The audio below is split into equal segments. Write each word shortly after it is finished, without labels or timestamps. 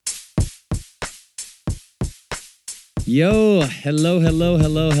Yo, hello,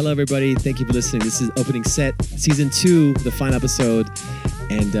 everybody. Thank you for listening. This is Opening Set, Season 2, the final episode.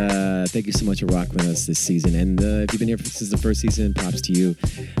 And thank you so much for rocking with us this season. And if you've been here since the first season, props to you.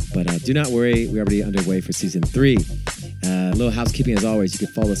 But do not worry, we're already underway for Season 3. A little housekeeping as always. You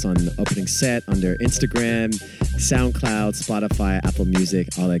can follow us on Opening Set under Instagram, SoundCloud, Spotify, Apple Music,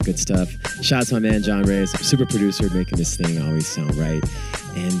 all that good stuff. Shout out to my man, John Reyes, super producer, making this thing always sound right.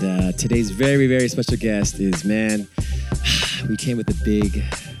 And today's very, very special guest is, man, we came with a big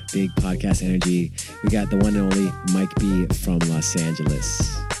podcast energy. We got the one and only Mike B from Los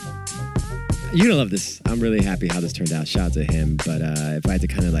Angeles. You're going to love this. I'm really happy how this turned out. Shout out to him. But if I had to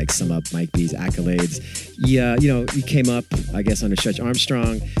kind of like sum up Mike B's accolades, he came up, I guess, under Stretch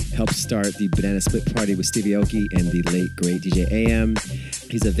Armstrong, helped start the Banana Split Party with Stevie Aoki and the late, great DJ AM.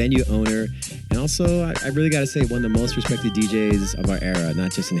 He's a venue owner. And also, I really got to say, one of the most respected DJs of our era,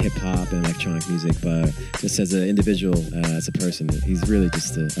 not just in hip-hop and electronic music, but just as an individual, as a person. He's really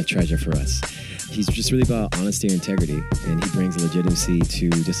just a treasure for us. He's just really about honesty and integrity, and he brings legitimacy to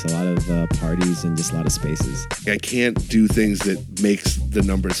just a lot of parties and just a lot of spaces. I can't do things that makes the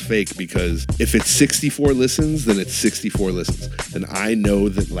numbers fake, because if it's 64 listens, then it's 64 listens. And I know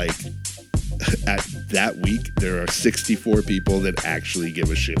that, like, at that week, there are 64 people that actually give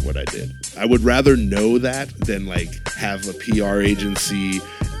a shit what I did. I would rather know that than, like, have a PR agency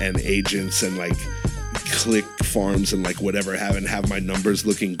and agents and, like, click farms and like whatever have my numbers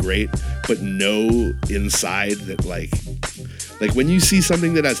looking great, but know inside that like when you see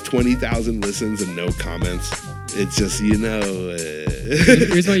something that has 20,000 listens and no comments, it's just,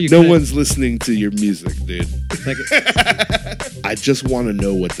 no one's listening to your music, dude. Like, I just want to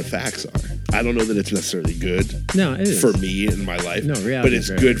know what the facts are. I don't know that it's necessarily good. No, it is. For me in my life. No, reality, but it's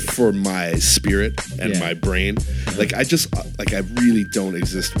good for my spirit and my brain. Like I really don't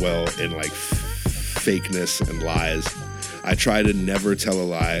exist well in like fakeness and lies. I try to never tell a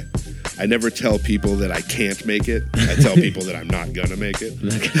lie. I never tell people that I can't make it. I tell people that I'm not gonna make it.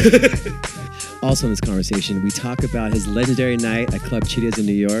 Also in this conversation, we talk about his legendary night at Club Cheetahs in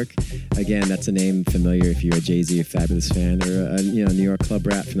New York. Again, that's a name familiar if you're a Jay-Z or Fabulous fan or a New York club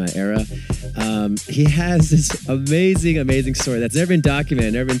rat from that era. He has this amazing story that's never been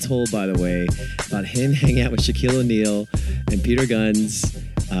documented, never been told, by the way, about him hanging out with Shaquille O'Neal and Peter Guns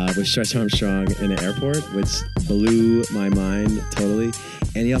with Stretch Armstrong in an airport, which blew my mind totally.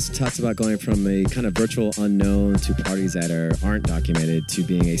 And he also talks about going from a kind of virtual unknown to parties that aren't documented to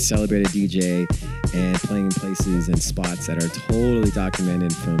being a celebrated DJ and playing in places and spots that are totally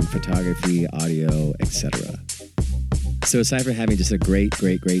documented from photography, audio, etc. So aside from having just a great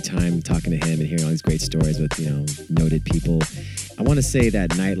time talking to him and hearing all these great stories with, noted people, I want to say that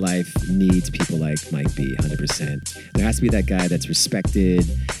nightlife needs people like Mike B, 100%. There has to be that guy that's respected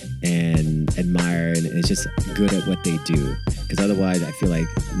and admired and is just good at what they do. Because otherwise, I feel like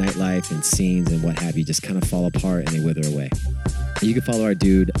nightlife and scenes and what have you just kind of fall apart and they wither away. You can follow our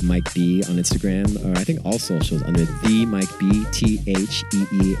dude, Mike B, on Instagram, or I think all socials under the Mike B, TheeMike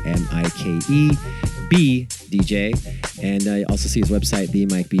B DJ. And you also see his website,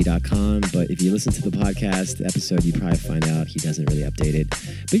 themikeb.com. But if you listen to the podcast episode, you probably find out he doesn't really update it.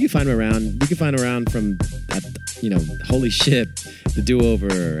 But you can find him around. You can find him around from, Holy Shit, The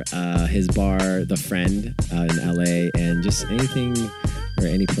Do-Over, his bar, The Friend in LA, and just anything or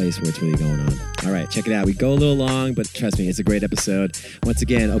any place where it's really going on. All right, check it out. We go a little long, but trust me, it's a great episode. Once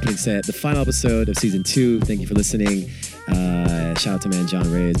again, Opening Set, the final episode of Season 2. Thank you for listening. Shout out to man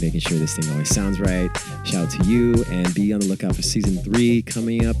John Reyes, making sure this thing always sounds right. Shout out to you, and be on the lookout for Season 3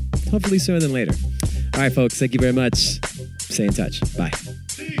 coming up, hopefully sooner than later. All right, folks, thank you very much. Stay in touch. Bye.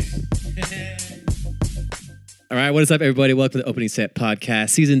 All right, what is up, everybody? Welcome to the Opening Set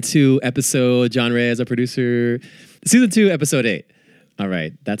Podcast, Season 2, episode, John Reyes, our producer. Season 2, episode 8. All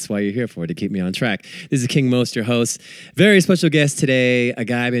right, that's why you're here for, to keep me on track. This is King Most, your host. Very special guest today, a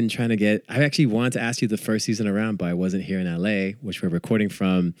guy I've been trying to get. I actually wanted to ask you the first season around, but I wasn't here in LA, which we're recording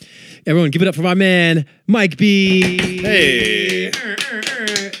from. Everyone, give it up for my man, Mike B. Hey.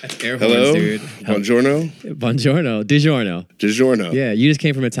 That's air Hello. horns, dude. Buongiorno. Buongiorno. DiGiorno. DiGiorno. Yeah, you just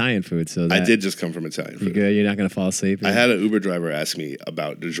came from Italian food, so I did just come from Italian food. You good? You're not going to fall asleep? I had an Uber driver ask me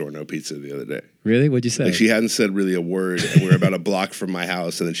about DiGiorno pizza the other day. Really? What'd you say? Like, she hadn't said really a word, and we were about a block from my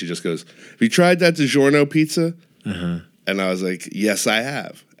house, and then she just goes, "Have you tried that DiGiorno pizza?" Uh-huh. And I was like, "Yes, I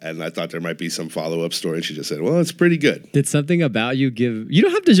have." And I thought there might be some follow-up story, and she just said, "Well, it's pretty good." Did something about you give... You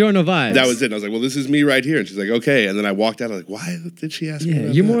don't have DiGiorno vibes. That was it. And I was like, "Well, this is me right here." And she's like, "Okay." And then I walked out. I was like, "Why did she ask me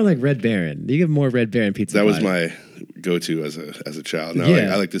about you're that?" more like Red Baron. You give more Red Baron pizza That vibes. was my go-to as a child. No,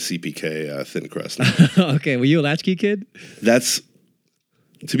 Yeah. I like the CPK thin crust. Okay, were you a latchkey kid? That's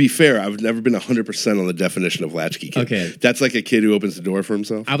To be fair, I've never been 100% on the definition of latchkey kid. Okay. That's like a kid who opens the door for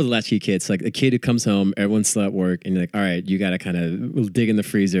himself. I was a latchkey kid. It's like a kid who comes home, everyone's still at work, and you're like, all right, you got to kind of dig in the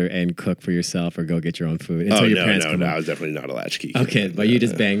freezer and cook for yourself or go get your own food until your parents come no. home. I was definitely not a latchkey kid. Okay, but you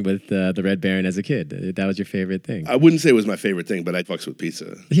just banged with the Red Baron as a kid. That was your favorite thing. I wouldn't say it was my favorite thing, but I fucks with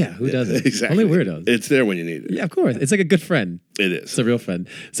pizza. Yeah, who doesn't? Exactly. Only weirdos. It's there when you need it. Yeah, of course. It's like a good friend. It is. It's a real friend.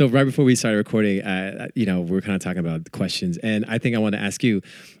 So right before we started recording, we were kind of talking about questions, and I think I want to ask you,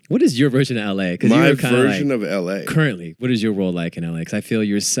 what is your version of LA? My version of LA. Currently, what is your role like in LA? Because I feel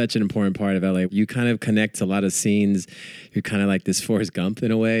you're such an important part of LA. You kind of connect to a lot of scenes. You're kind of like this Forrest Gump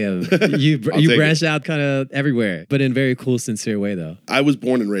in a way. Of you branch out kind of everywhere, but in a very cool, sincere way, though. I was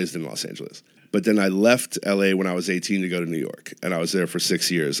born and raised in Los Angeles. But then I left LA when I was 18 to go to New York. And I was there for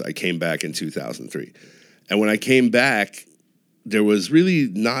 6 years. I came back in 2003. And when I came back, there was really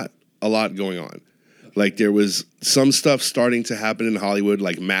not a lot going on. Like there was some stuff starting to happen in Hollywood,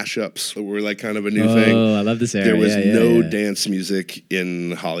 like mashups were like kind of a new thing. Oh, I love this area. There was no dance music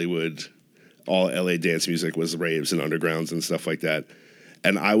in Hollywood. All LA dance music was raves and undergrounds and stuff like that.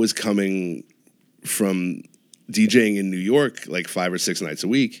 And I was coming from DJing in New York like 5 or 6 nights a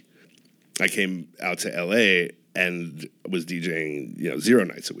week. I came out to LA and was DJing, 0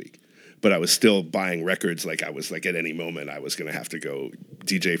 nights a week. But I was still buying records. Like I was like at any moment I was going to have to go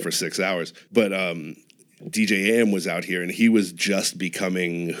DJ for 6 hours. But DJ AM was out here and he was just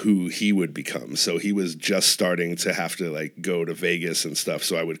becoming who he would become. So he was just starting to have to like go to Vegas and stuff.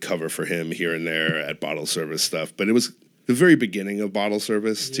 So I would cover for him here and there at bottle service stuff. But it was the very beginning of bottle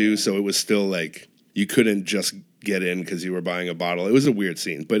service too. So it was still like you couldn't just get in because you were buying a bottle. It was a weird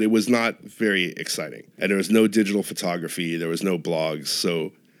scene, but it was not very exciting. And there was no digital photography. There was no blogs.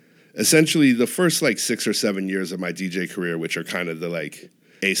 So essentially the first like 6 or 7 years of my DJ career, which are kind of the like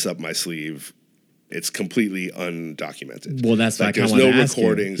ace up my sleeve, it's completely undocumented. Well, that's like there's no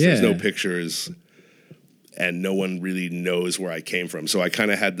recordings, there's no pictures, and no one really knows where I came from. So I kind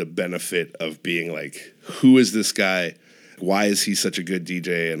of had the benefit of being like, who is this guy? Why is he such a good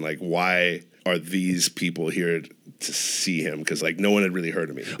DJ? And like, why are these people here to see him? Because like no one had really heard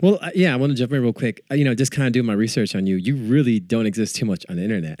of me. Well, I want to jump in real quick. Just kind of doing my research on you. You really don't exist too much on the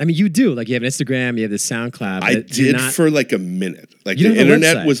internet. I mean, you do. Like you have an Instagram, you have the SoundCloud. I did for like a minute. Like the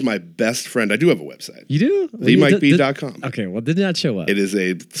internet was my best friend. I do have a website. You do? TheMikeB.com. Okay, well, did not show up. It is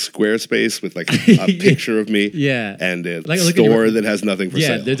a Squarespace with like a picture of me. Yeah. And a store that has nothing for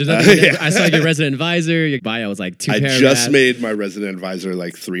sale. There's nothing. I saw your resident advisor. Your bio was like 2 paragraphs. I just made my resident advisor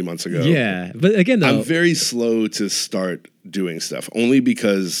like 3 months ago. Yeah. But again, though, I'm very slow to start doing stuff only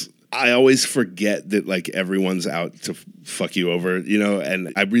because I always forget that like everyone's out to fuck you over,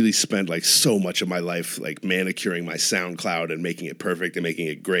 and I really spent like so much of my life like manicuring my SoundCloud and making it perfect and making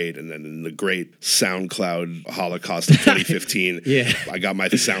it great. And then in the great SoundCloud Holocaust of 2015, I got my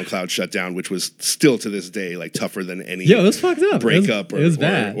SoundCloud shut down, which was still to this day like tougher than any it was fucked up. breakup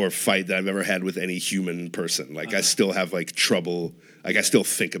bad. or fight that I've ever had with any human person. Like I still have like trouble. Like I still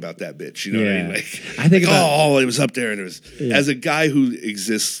think about that bitch, what I mean? Like I think it was up there, and it was as a guy who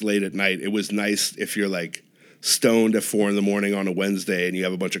exists late at night. It was nice if you're like stoned at 4 a.m. on a Wednesday and you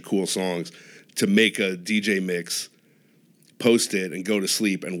have a bunch of cool songs to make a DJ mix, post it, and go to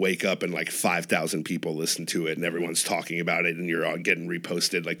sleep and wake up and like 5,000 people listen to it and everyone's talking about it and you're all getting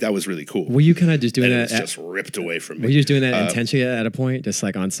reposted. Like that was really cool. Were you kind of just doing and that? It's just ripped away from me. Were you just doing that intentionally at a point? Just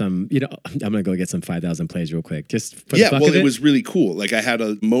like on some, I'm gonna go get some 5,000 plays real quick. Just for the fuck of it was really cool. Like I had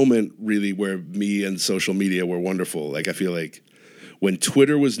a moment really where me and social media were wonderful. Like I feel like when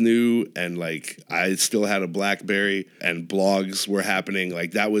Twitter was new and like I still had a BlackBerry and blogs were happening,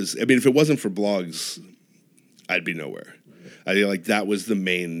 like that was, if it wasn't for blogs, I'd be nowhere. I feel like that was the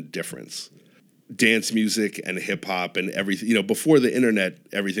main difference. Dance music and hip hop and everything, before the internet,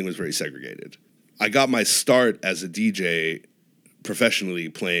 everything was very segregated. I got my start as a DJ professionally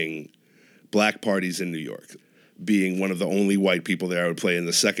playing black parties in New York. Being one of the only white people there, I would play in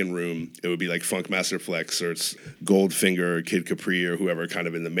the second room. It would be like Funkmaster Flex or it's Goldfinger or Kid Capri or whoever kind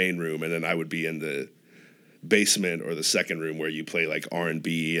of in the main room. And then I would be in the basement or the second room where you play like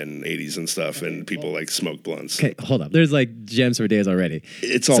R&B and 80s and stuff and people like smoke blunts. Okay, hold up. There's like gems for days already.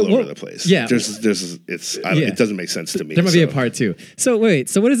 It's all over the place. Yeah. It doesn't make sense to me. There might be a part 2. So wait,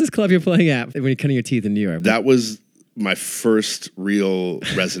 so what is this club you're playing at when you're cutting your teeth in New York? That was my first real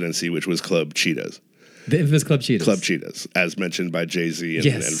residency, which was Club Cheetahs. The infamous Club Cheetahs. Club Cheetahs, as mentioned by Jay-Z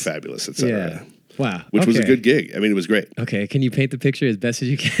and Fabulous, etc. Yeah. Wow. Which was a good gig. It was great. Okay, can you paint the picture as best as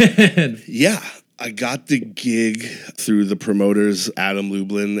you can? Yeah. I got the gig through the promoters Adam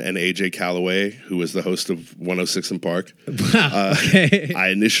Lublin and AJ Calloway, who was the host of 106 and Park. Wow. Okay. I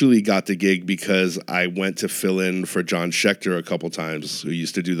initially got the gig because I went to fill in for John Schechter a couple times, who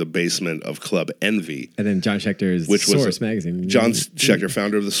used to do the basement of Club Envy. And then John Schechter's Which was Source magazine. John Schechter,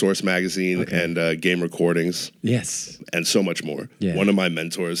 founder of the Source magazine and Game Recordings. Yes. And so much more. Yeah. One of my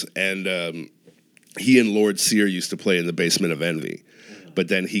mentors. And he and Lord Sear used to play in the basement of Envy. But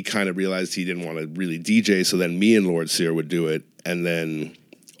then he kind of realized he didn't want to really DJ, so then me and Lord Sear would do it. And then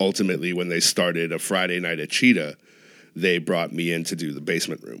ultimately, when they started a Friday night at Cheetah, they brought me in to do the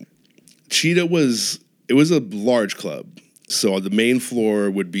basement room. Cheetah was a large club. So the main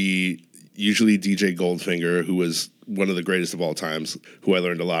floor would be usually DJ Goldfinger, who was one of the greatest of all times, who I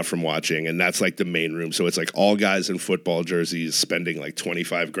learned a lot from watching. And that's like the main room. So it's like all guys in football jerseys spending like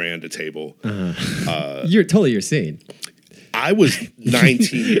 $25,000 a table. You're totally your scene. I was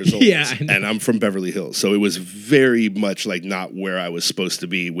 19 years old, Yeah, and I'm from Beverly Hills, so it was very much like not where I was supposed to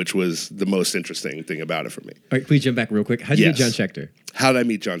be, which was the most interesting thing about it for me. All right, please jump back real quick. How did you meet Yes. John Schechter? How did I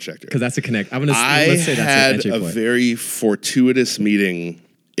meet John Schechter? Because that's a connect. I Let's say that's an had entry a point. very fortuitous meeting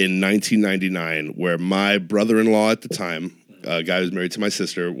in 1999 where my brother-in-law at the time, a guy who was married to my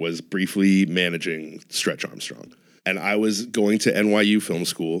sister, was briefly managing Stretch Armstrong. And I was going to NYU Film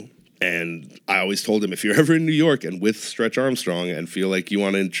School. And I always told him, if you're ever in New York and with Stretch Armstrong and feel like you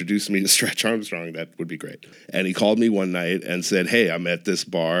want to introduce me to Stretch Armstrong, that would be great. And he called me one night and said, hey, I'm at this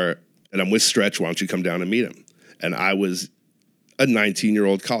bar and I'm with Stretch. Why don't you come down and meet him? And I was a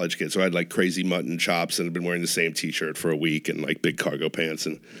 19-year-old college kid. So I had like crazy mutton chops and had been wearing the same T-shirt for a week and like big cargo pants.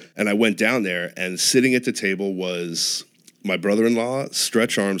 And I went down there, and sitting at the table was my brother-in-law,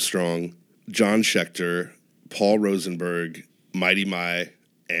 Stretch Armstrong, John Schechter, Paul Rosenberg, Mighty My,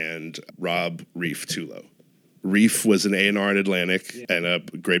 and Rob Reef Tulo. Reef was an A&R in Atlantic and a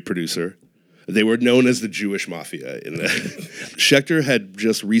great producer. They were known as the Jewish Mafia. Schechter had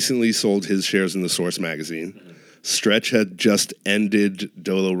just recently sold his shares in the Source magazine. Stretch had just ended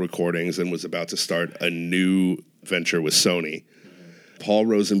Dolo Recordings and was about to start a new venture with Sony. Paul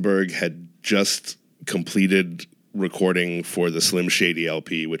Rosenberg had just completed recording for the Slim Shady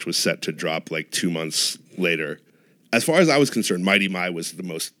LP, which was set to drop like 2 months later. As far as I was concerned, Mighty My was the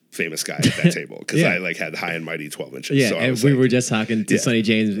most famous guy at that table because I like had High and Mighty 12 inches. Yeah, so and we were just talking to Sonny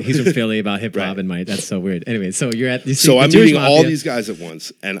James. He's from Philly about hip hop Right. and Mike. That's so weird. Anyway, so you're at So I'm meeting all these guys at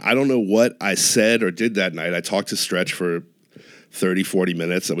once, and I don't know what I said or did that night. I talked to Stretch for 30, 40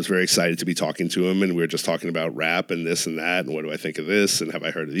 minutes. I was very excited to be talking to him, and we were just talking about rap and this and that, and what do I think of this, and have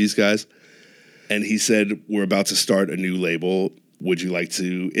I heard of these guys? And he said, we're about to start a new label. Would you like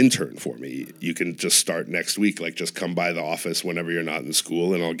to intern for me? You can just start next week. Like, just come by the office whenever you're not in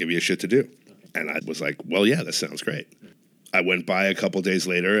school, and I'll give you shit to do. And I was like, well, yeah, that sounds great. I went by a couple days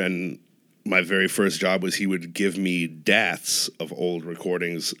later, and my very first job was he would give me DATs of old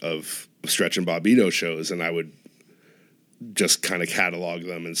recordings of Stretch and Bobbito shows, and I would just kind of catalog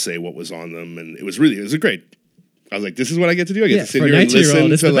them and say what was on them. And it was a great. I was like, this is what I get to do. I get to sit here and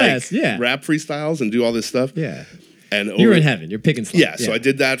listen to like rap freestyles and do all this stuff. Yeah. And you're in heaven. You're picking slots. Yeah, so I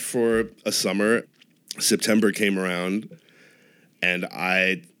did that for a summer. September came around, and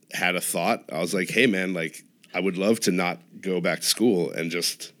I had a thought. I was like, hey, man, like, I would love to not go back to school. And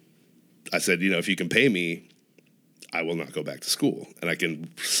I said, if you can pay me, I will not go back to school. And I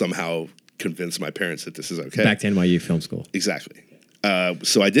can somehow convince my parents that this is okay. Back to NYU Film School. Exactly.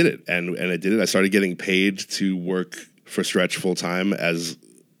 So I did it, and I did it. I started getting paid to work for Stretch full time, as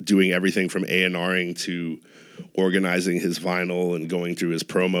doing everything from A&Ring to organizing his vinyl and going through his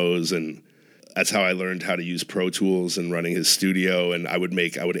promos, and that's how I learned how to use Pro Tools and running his studio. And I would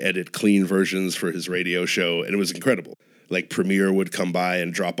edit clean versions for his radio show, and it was incredible. Like, Premiere would come by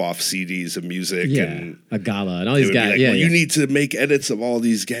and drop off CDs of music, and a gala and all these guys. Like, you need to make edits of all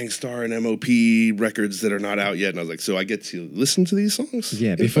these Gangstar and MOP records that are not out yet. And I was like, so I get to listen to these songs?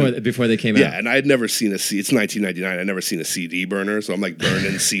 Yeah, before they came out. Yeah, and I had never seen it's 1999. I'd never seen a CD burner, so I'm like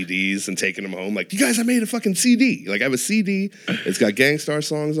burning CDs and taking them home. Like, you guys, I made a fucking CD. Like, I have a CD. It's got Gangstar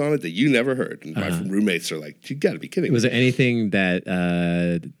songs on it that you never heard. And my roommates are like, you got to be kidding me. Was there anything that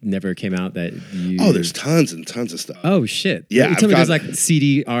never came out that you... Oh, there's tons and tons of stuff. Oh, shit. Yeah, you tell me there's like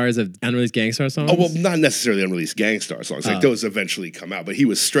CDRs of unreleased Gangstar songs? Oh, well, not necessarily unreleased Gangstar songs. Like, those eventually come out. But he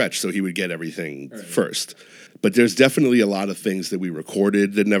was Stretch, so he would get everything first. But there's definitely a lot of things that we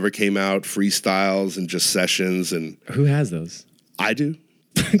recorded that never came out, freestyles and just sessions. And who has those? I do.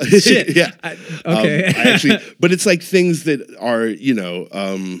 Shit. Yeah. Okay. But it's like things that are,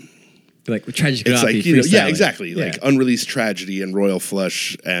 like Tragic it's like, freestyling. exactly. Like Unreleased Tragedy and Royal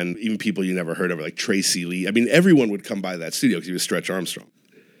Flush, and even people you never heard of, like Tracy Lee. I mean, everyone would come by that studio because he was Stretch Armstrong.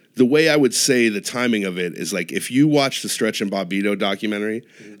 the way I would say the timing of it is like if you watch the Stretch and Bobbito documentary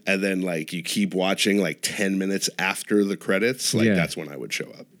and then like you keep watching like 10 minutes after the credits, like that's when I would show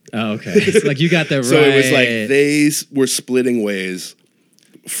up. Oh, okay. So like you got the right. So it was like they were splitting ways.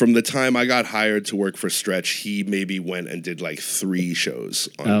 From the time I got hired to work for Stretch, he maybe went and did like 3 shows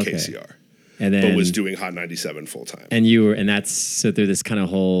on KCR. And then, but was doing Hot 97 full time. And that's so through this kind of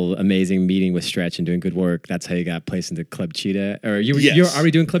whole amazing meeting with Stretch and doing good work. That's how you got placed into Club Cheetah, or you're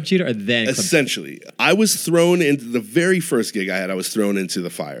already doing Club Cheetah, or then essentially, I was thrown into the very first gig I had. I was thrown into the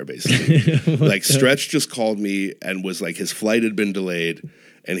fire basically. Like Stretch just called me and was like, his flight had been delayed,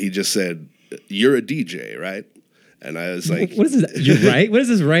 and he just said, "You're a DJ, right?" And I was like, what is this? You're right? What is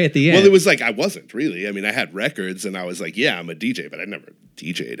this right at the end? Well, it was like, I wasn't really. I mean, I had records and I was like, yeah, I'm a DJ, but I never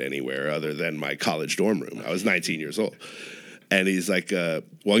DJ'd anywhere other than my college dorm room. I was 19 years old. And he's like, well,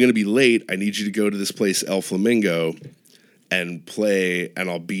 I'm going to be late. I need you to go to this place, El Flamingo, and play, and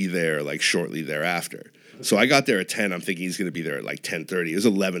I'll be there like shortly thereafter. So I got there at 10. I'm thinking he's going to be there at like 10:30. It was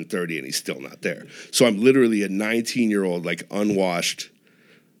 11:30 and he's still not there. So I'm literally a 19-year-old, like unwashed.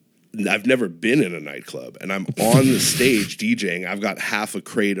 I've never been in a nightclub, and I'm on the stage DJing. I've got half a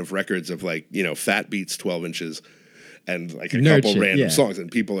crate of records of like, Fat Beats 12 inches and like a couple random songs, and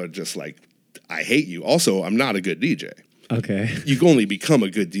people are just like, I hate you. Also, I'm not a good DJ. Okay. You can only become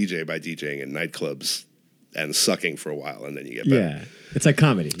a good DJ by DJing in nightclubs and sucking for a while, and then you get better. Yeah, it's like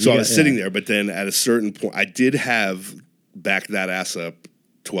comedy. So I was sitting there, but then at a certain point, I did have Back That Ass Up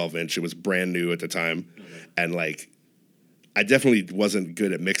 12-inch. It was brand new at the time, and like, I definitely wasn't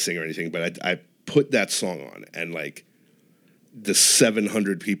good at mixing or anything, but I put that song on, and like the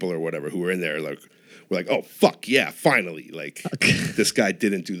 700 people or whatever who were in there like were like, oh fuck yeah, finally, like this guy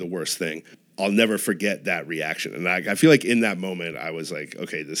didn't do the worst thing. I'll never forget that reaction, and I feel like in that moment I was like,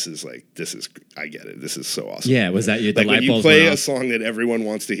 okay, this is I get it. This is so awesome. Yeah, was that your like when you play a song that everyone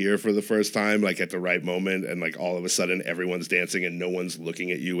wants to hear for the first time, like at the right moment, and like all of a sudden everyone's dancing and no one's looking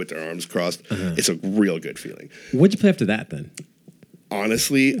at you with their arms crossed. It's a real good feeling. What'd you play after that then?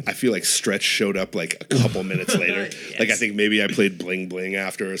 Honestly, I feel like Stretch showed up like a couple minutes later. Yes. Like I think maybe I played Bling Bling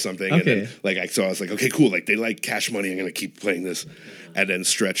after or something. Okay. And then, so I was like, okay, cool. Like they like Cash Money. I'm gonna keep playing this. And then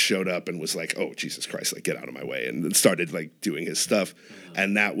Stretch showed up and was like, oh Jesus Christ, like get out of my way, and then started like doing his stuff.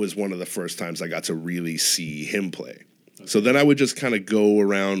 And that was one of the first times I got to really see him play. So then I would just kind of go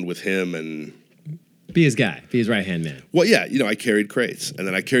around with him and be his guy, be his right-hand man. Well, yeah, I carried crates. And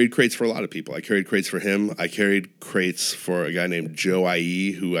then I carried crates for a lot of people. I carried crates for him. I carried crates for a guy named Joe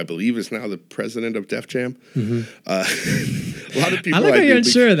IE, who I believe is now the president of Def Jam. A lot of people. I like how you're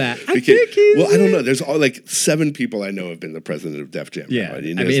unsure of that. I think I don't know. There's all like 7 people I know have been the president of Def Jam. Yeah. I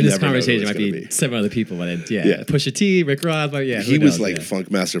mean, in this conversation, it might be 7 other people. But yeah. Pusha T, Rick Ross, but yeah. He was like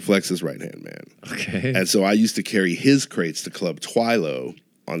Funkmaster Flex's right-hand man. Okay. And so I used to carry his crates to Club Twilo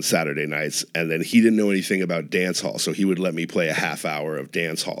on Saturday nights, and then he didn't know anything about dance hall, so he would let me play a half hour of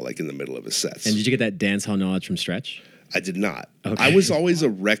dance hall like in the middle of his sets. And did you get that dance hall knowledge from Stretch? I did not. Okay. I was always a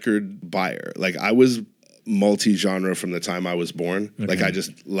record buyer. Like I was multi-genre from the time I was born. Okay. Like I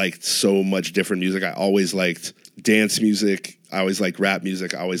just liked so much different music. I always liked dance music. I always liked rap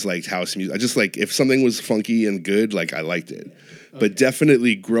music. I always liked house music. I just like, if something was funky and good, like I liked it. But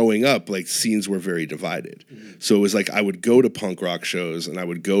definitely growing up, like scenes were very divided. So it was like I would go to punk rock shows and I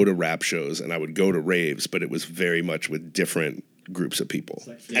would go to rap shows and I would go to raves, but it was very much with different groups of people.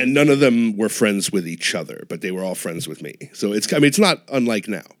 And none of them were friends with each other, but they were all friends with me. So it's not unlike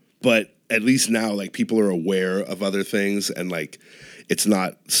now. But at least now, like people are aware of other things, and like it's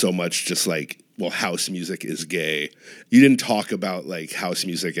not so much just like, well, house music is gay. You didn't talk about like house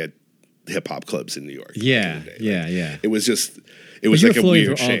music at hip hop clubs in New York. Yeah. It was just, it was like a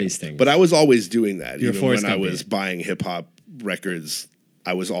weird shame. All these things. But I was always doing that. Even when I was buying hip hop records,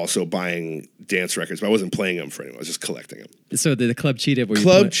 I was also buying dance records, but I wasn't playing them for anyone. I was just collecting them. So the Club Cheetah,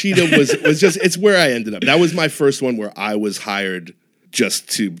 Cheetah was just, it's where I ended up. That was my first one where I was hired just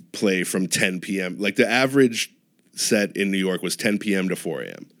to play from 10 p.m. Like the average set in New York was 10 p.m. to 4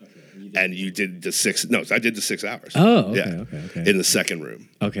 a.m. And you did the 6. No, I did the 6 hours. Oh, okay, okay. In the second room.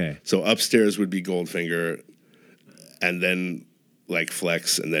 Okay. So upstairs would be Goldfinger, and then like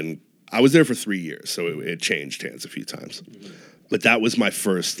Flex, and then I was there for 3 years, so it changed hands a few times. But that was my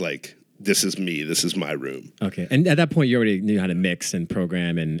first like, this is me, this is my room. Okay. And at that point, you already knew how to mix and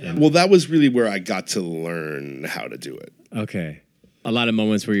program and Well, that was really where I got to learn how to do it. Okay. A lot of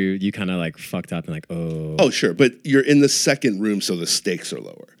moments where you kind of like fucked up and like, oh. Oh, sure. But you're in the second room, so the stakes are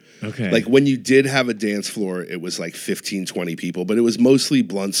lower. Okay. Like when you did have a dance floor, it was like 15, 20 people, but it was mostly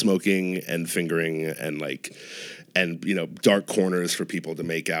blunt smoking and fingering and like, and dark corners for people to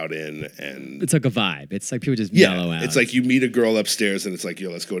make out in, and It's like a vibe. It's like people just mellow out. it's like you meet a girl upstairs and it's like,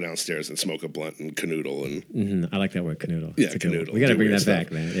 let's go downstairs and smoke a blunt and canoodle and I like that word, canoodle. yeah, It's a good one. canoodle. We got to do bring weird that stuff.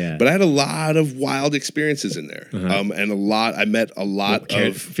 back, man. Yeah. But I had a lot of wild experiences in there, and I met a lot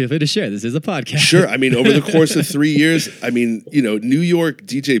of. Feel free to share. This is a podcast. Sure. I mean, over the course of 3 years, I mean, New York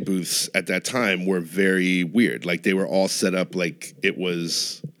DJ booths at that time were very weird. Like they were all set up like it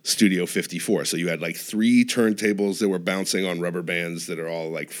was Studio 54. So you had like 3 turntables that were bouncing on rubber bands that are all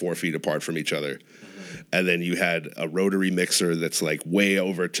like 4 feet apart from each other. And then you had a rotary mixer that's like way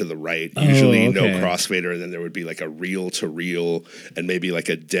over to the right, usually no crossfader. And then there would be like a reel to reel and maybe like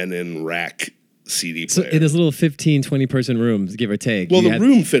a Denon rack CD player. So in this little 15, 20 person rooms, give or take. Well, the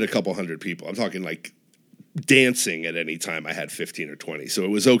room fit a couple hundred people. I'm talking like dancing at any time I had 15 or 20. So it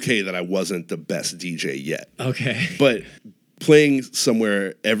was okay that I wasn't the best DJ yet. Okay. But playing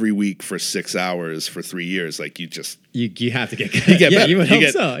somewhere every week for 6 hours for 3 years, like you have to get you get better. You would hope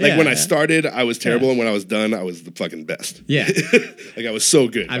so. Like when I started, I was terrible, and when I was done, I was the fucking best. Yeah. Like I was so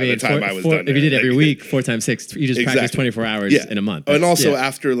good by the time I was done. If you did every week, 4 times 6, you just practice 24 hours in a month. And also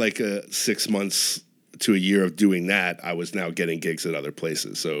after like 6 months to a year of doing that, I was now getting gigs at other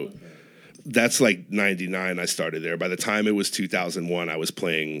places. So that's like 99 I started there. By the time it was 2001, I was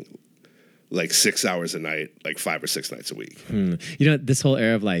playing like 6 hours a night, like 5 or 6 nights a week. This whole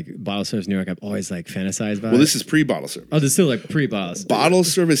era of like bottle service New York, I've always like fantasized about. Well, this is pre-bottle service. Oh, this is still like pre-bottle. Bottle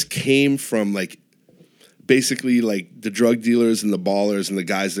service came from like basically like the drug dealers and the ballers and the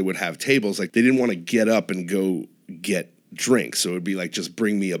guys that would have tables. Like they didn't want to get up and go get drinks, so it would be like just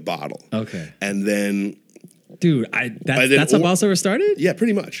bring me a bottle. Okay. And then, dude, that's how bottle service started. Yeah,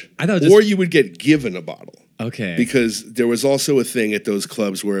 pretty much. I thought, or you would get given a bottle. Okay. Because there was also a thing at those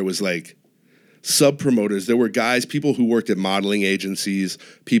clubs where it was like sub promoters. There were people who worked at modeling agencies,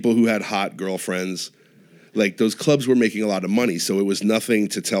 people who had hot girlfriends. Like those clubs were making a lot of money, so it was nothing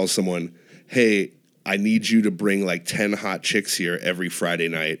to tell someone, hey, I need you to bring like 10 hot chicks here every Friday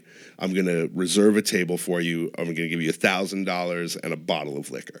night. I'm going to reserve a table for you. I'm going to give you $1,000 and a bottle of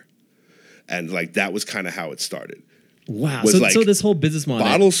liquor. And like that was kind of how it started. Wow. So this whole business model.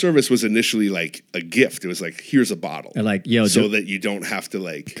 Bottle service was initially like a gift. It was like, here's a bottle. And like, so that you don't have to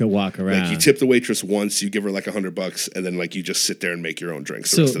like go walk around. Like you tip the waitress once, you give her like $100, and then like you just sit there and make your own drinks.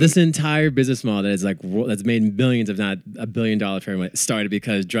 So this entire business model that is like that's made millions, if not $1 billion for everyone, started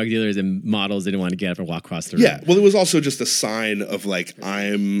because drug dealers and models didn't want to get up and walk across the room. Yeah. Well, it was also just a sign of like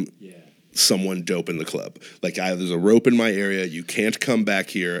I'm someone dope in the club. Like there's a rope in my area. You can't come back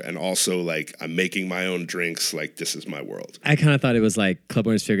here. And also like I'm making my own drinks. Like this is my world. I kind of thought it was like club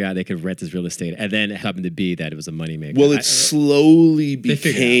owners figured out they could rent this real estate, and then it happened to be that it was a moneymaker. Well, it slowly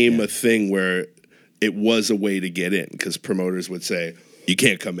became a thing where it was a way to get in because promoters would say, you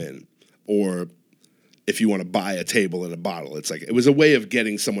can't come in. Or if you want to buy a table and a bottle, it's like it was a way of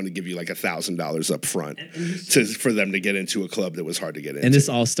getting someone to give you like $1,000 up front for them to get into a club that was hard to get into. And this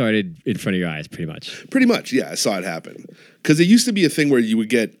all started in front of your eyes, pretty much. Pretty much, yeah. I saw it happen because it used to be a thing where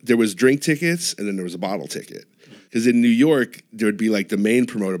there was drink tickets and then there was a bottle ticket. Because in New York, there would be like the main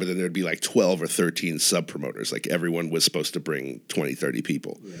promoter, but then there'd be like 12 or 13 sub-promoters. Like everyone was supposed to bring 20, 30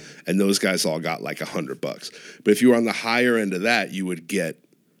 people. Yeah. And those guys all got like $100. But if you were on the higher end of that, you would get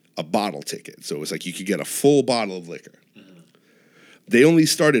a bottle ticket. So it was like you could get a full bottle of liquor. They only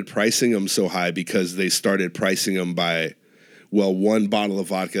started pricing them so high because they started pricing them by, well, one bottle of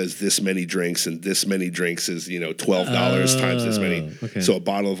vodka is this many drinks and this many drinks is, $12 times this many. Okay. So a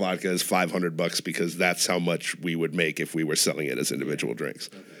bottle of vodka is $500 because that's how much we would make if we were selling it as individual drinks.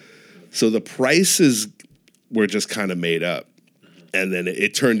 So the prices were just kind of made up. And then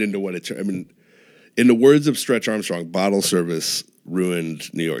it turned into what it turned. I mean, in the words of Stretch Armstrong, bottle service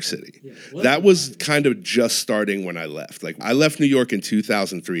ruined New York City. Yeah. That was kind of just starting when I left. Like I left New York in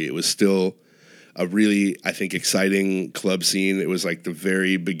 2003. It was still a really, I think, exciting club scene. It was like the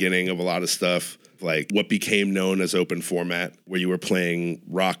very beginning of a lot of stuff, like what became known as open format, where you were playing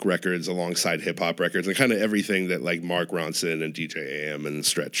rock records alongside hip hop records and kind of everything that like Mark Ronson and DJ AM and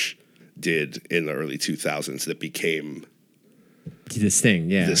Stretch did in the early 2000s that became this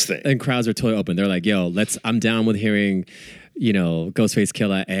thing. And crowds are totally open. They're like, yo, I'm down with hearing, Ghostface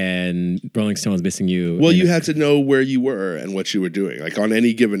Killah and Rolling Stones Missing You. Well, you had to know where you were and what you were doing. Like on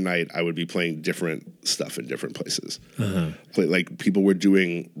any given night, I would be playing different stuff in different places. Like people were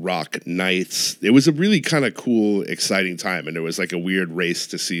doing rock nights. It was a really kind of cool, exciting time. And there was like a weird race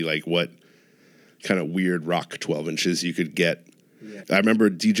to see like what kind of weird rock 12 inches you could get. Yeah. I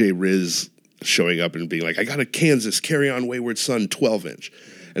remember DJ Riz showing up and being like, I got a Kansas Carry On Wayward Son 12 inch.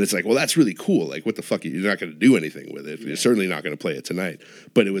 And it's like, well, that's really cool. Like, what the fuck? You're not going to do anything with it. You're certainly not going to play it tonight.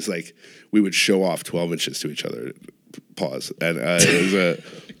 But it was like we would show off 12 inches to each other. Pause. And it was a...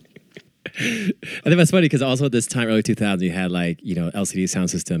 I think that's funny because also at this time, early 2000s, you had like, LCD Sound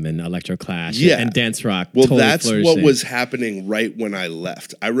System and Electro Clash and dance rock. Well, totally that's flourishing. what was happening right when I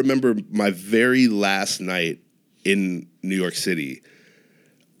left. I remember my very last night in New York City,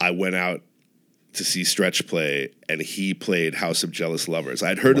 I went out to see Stretch play, and he played House of Jealous Lovers.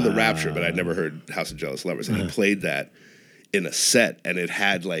 I'd heard of The Rapture, but I'd never heard House of Jealous Lovers. And he played that in a set, and it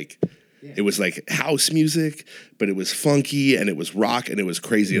had like... It was like house music, but it was funky and it was rock and it was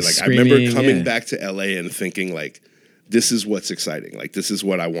crazy. Like I remember coming back to LA and thinking like, this is what's exciting. Like this is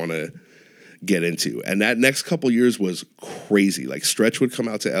what I want to get into. And that next couple years was crazy. Like Stretch would come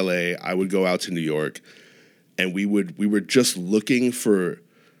out to LA, I would go out to New York, and we were just looking for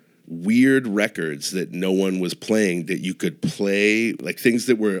weird records that no one was playing that you could play, like things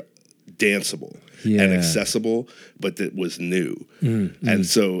that were danceable. And accessible, but that was new. And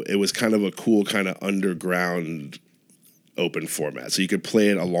so it was kind of a cool kind of underground open format. So you could play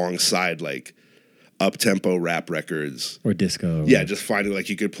it alongside like up-tempo rap records. Or disco. Yeah, just finding like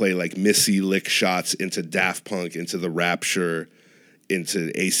you could play like Missy lick shots into Daft Punk, into The Rapture,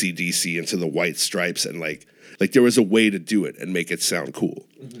 into AC/DC, into the White Stripes, and like there was a way to do it and make it sound cool,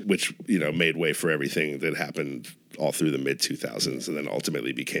 which, made way for everything that happened all through the mid-2000s and then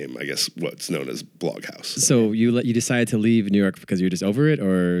ultimately became, I guess, what's known as Bloghouse. So you decided to leave New York because you were just over it,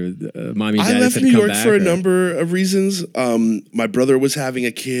 or mommy and daddy I left said New come York back, for or? a number of reasons. My brother was having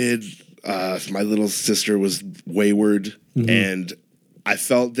a kid. My little sister was wayward. And I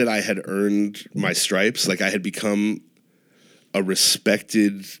felt that I had earned my stripes. Like I had become a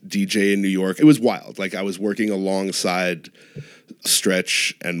respected DJ in New York. It was wild. Like I was working alongside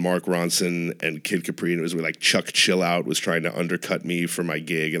Stretch and Mark Ronson and Kid Capri, and it was like Chuck Chill Out was trying to undercut me for my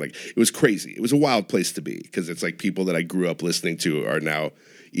gig, and like it was crazy. It was a wild place to be because it's like people that I grew up listening to are now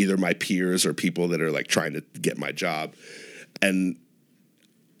either my peers or people that are like trying to get my job. And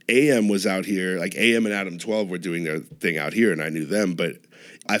AM was out here, like AM and Adam 12 were doing their thing out here, and I knew them, but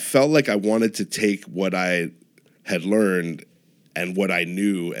I felt like I wanted to take what I had learned and what I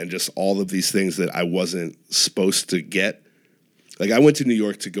knew and just all of these things that I wasn't supposed to get. Like I went to New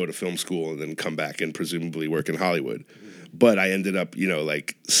York to go to film school and then come back and presumably work in Hollywood. But I ended up,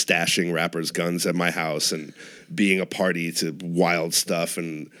 like stashing rappers' guns at my house and being a party to wild stuff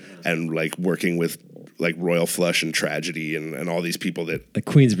and like working with like Royal Flush and Tragedy and all these people that... Like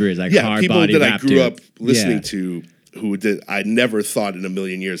Queensbridge, like hard people body that rap I grew dude. up listening to who I never thought in a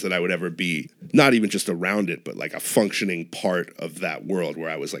million years that I would ever be, not even just around it, but like a functioning part of that world where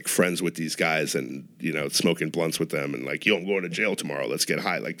I was like friends with these guys and, smoking blunts with them and like, yo, I'm going to jail tomorrow. Let's get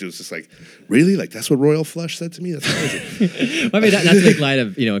high. Like, it was just like, really? Like, that's what Royal Flush said to me? That's crazy. I mean, not to make light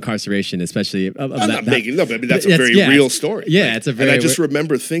of, incarceration, especially. I'm not making, no, but I mean, that's a very real story. Yeah, like, it's a very... And I just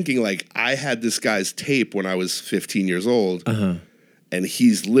remember thinking like, I had this guy's tape when I was 15 years old. And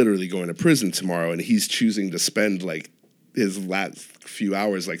he's literally going to prison tomorrow, and he's choosing to spend like his last few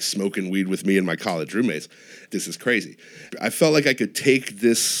hours like smoking weed with me and my college roommates. This is crazy. I felt like I could take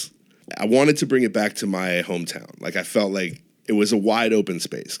this. I wanted to bring it back to my hometown. Like I felt like it was a wide open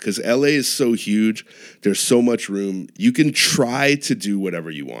space because LA is so huge. There's so much room. You can try to do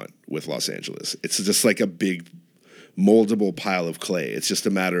whatever you want with Los Angeles. It's just like a big moldable pile of clay. It's just a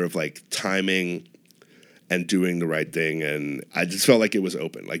matter of like timing and doing the right thing. And I just felt like it was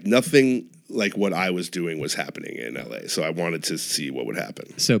open. Like nothing like what I was doing was happening in LA. So I wanted to see what would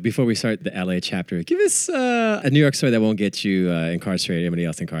happen. So before we start the LA chapter, give us a New York story that won't get you incarcerated, anybody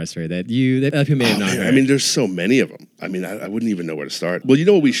else incarcerated, that people may have not heard. I mean, there's so many of them. I mean, I wouldn't even know where to start. Well, you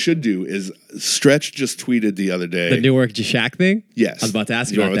know what we should do is Stretch just tweeted the other day. The Newark Shaq thing? Yes. I was about to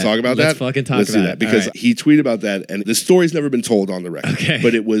ask you about that. You want to talk about Let's that? fucking talk Let's about do that. it. Because he tweeted about that, and the story's never been told on the record. Okay.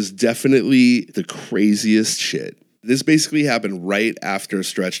 But it was definitely the craziest shit. This basically happened right after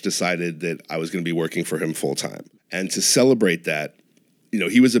Stretch decided that I was going to be working for him full time. And to celebrate that,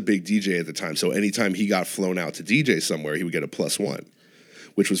 he was a big DJ at the time. So anytime he got flown out to DJ somewhere, he would get a +1,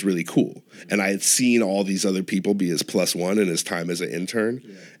 which was really cool. And I had seen all these other people be his +1 in his time as an intern.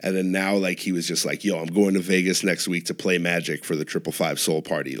 Yeah. And then now, like, he was just like, yo, I'm going to Vegas next week to play Magic for the 555 Soul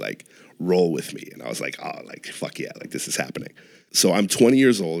Party. Like, roll with me. And I was like, oh, like, fuck yeah, like, this is happening. So I'm 20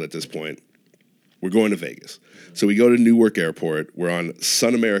 years old at this point. We're going to Vegas. So we go to Newark Airport. We're on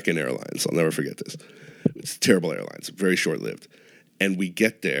Sun American Airlines. I'll never forget this. It's terrible airlines, very short-lived. And we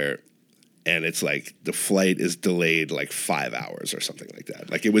get there, and it's like the flight is delayed like 5 hours or something like that.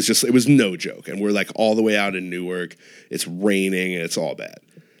 Like it was no joke. And we're like all the way out in Newark. It's raining, and it's all bad.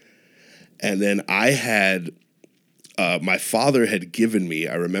 And then I had my father had given me,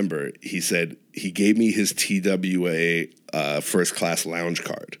 I remember, he said he gave me his TWA first class lounge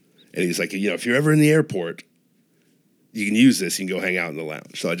card. And he's like, if you're ever in the airport, you can use this. You can go hang out in the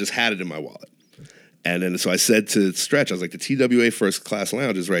lounge. So I just had it in my wallet. And then so I said to Stretch, I was like, the TWA first class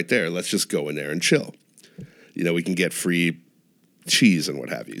lounge is right there. Let's just go in there and chill. We can get free cheese and what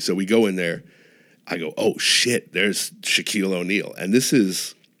have you. So we go in there. I go, oh, shit, there's Shaquille O'Neal. And this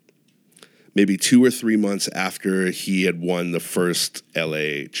is maybe 2 or 3 months after he had won the first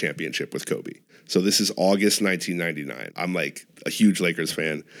LA championship with Kobe. So this is August 1999. I'm like a huge Lakers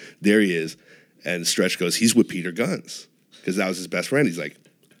fan. There he is. And Stretch goes, he's with Peter Guns, because that was his best friend. He's like,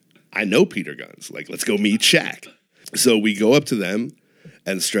 I know Peter Guns. Like, let's go meet Shaq. So we go up to them,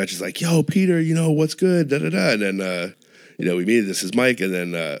 and Stretch is like, yo, Peter, what's good? Da-da-da. And then, we meet. This is Mike. And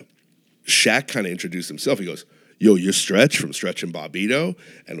then Shaq kind of introduced himself. He goes, yo, you're Stretch from Stretch and Bobbito?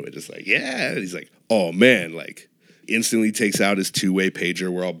 And we're just like, yeah. And he's like, oh, man, like, instantly takes out his two-way pager.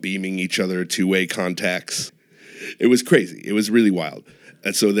 We're all beaming each other two-way contacts. It was crazy. It was really wild.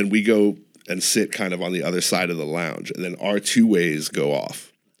 And so then we go and sit kind of on the other side of the lounge. And then our two ways go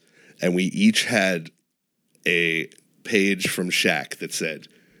off. And we each had a page from Shaq that said,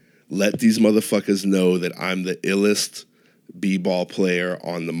 let these motherfuckers know that I'm the illest b-ball player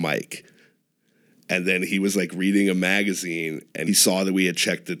on the mic. And then he was like reading a magazine, and he saw that we had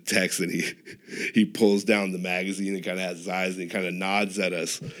checked the text, and he pulls down the magazine and kind of has his eyes, and he kind of nods at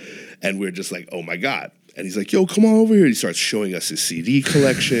us. And we're just like, oh my God. And he's like, yo, come on over here. He starts showing us his CD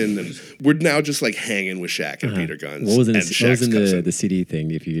collection. And we're now just like hanging with Shaq and Peter Guns. What was in the CD thing?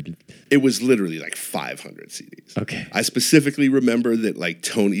 It was literally like 500 CDs. Okay. I specifically remember that like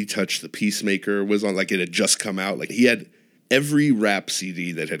Tony Touch the Peacemaker was on, like it had just come out. Like he had every rap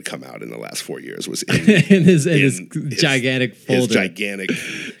CD that had come out in the last 4 years was in his gigantic folder. His gigantic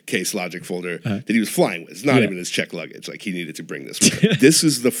Case Logic folder that he was flying with. It's not even his check luggage. Like he needed to bring this with him. This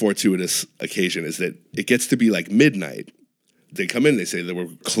is the fortuitous occasion, is that it gets to be like midnight. They come in, they say that we're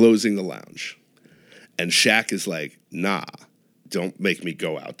closing the lounge. And Shaq is like, nah, don't make me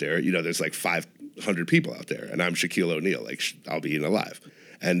go out there. There's like 500 people out there, and I'm Shaquille O'Neal. Like, I'll be eaten alive.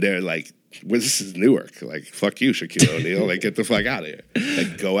 And they're like, well, this is Newark. Like, fuck you, Shaquille O'Neal. Like, get the fuck out of here.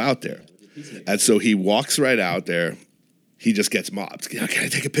 Like, go out there. And so he walks right out there. He just gets mobbed. Can I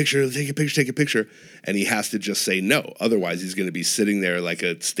take a picture? Take a picture. And he has to just say no. Otherwise, he's going to be sitting there like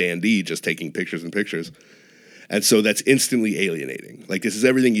a standee just taking pictures and pictures. And so that's instantly alienating. Like, this is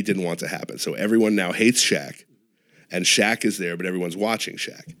everything he didn't want to happen. So everyone now hates Shaq. And Shaq is there, but everyone's watching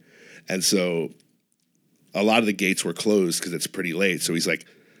Shaq. And so a lot of the gates were closed because it's pretty late. So he's like,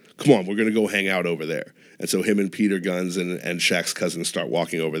 come on, we're going to go hang out over there. And so him and Peter Guns and Shaq's cousin start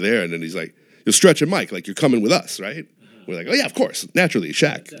walking over there. And then he's like, you'll Stretch and Mike, like, you're coming with us, right? We're like, oh, yeah, of course. Naturally,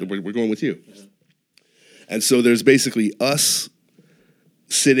 Shaq. We're going with you. And so there's basically us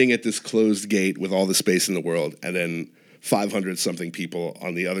sitting at this closed gate with all the space in the world, and then 500-something people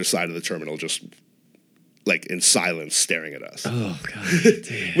on the other side of the terminal just, like, in silence staring at us. Oh, God.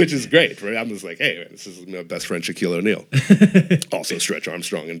 Which is great, right? I'm just like, hey, man, this is my best friend Shaquille O'Neal. Also Stretch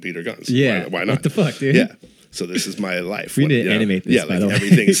Armstrong and Peter Guns. Yeah. Why not? What the fuck, dude? Yeah. So this is my life. We need to animate this. Yeah, like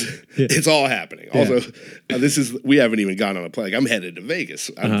everything's, it's all happening. Yeah. Also, we haven't even gone on a plane. Like, I'm headed to Vegas.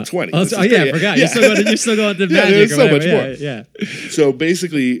 I'm 20. I forgot. Yeah. You're still going to Magic. There's so much more. Yeah. So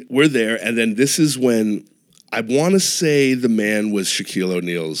basically, we're there, and then this is when I want to say the man was Shaquille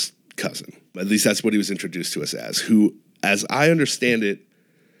O'Neal's cousin. At least that's what he was introduced to us as, who, as I understand it,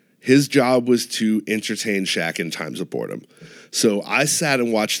 his job was to entertain Shaq in times of boredom. So I sat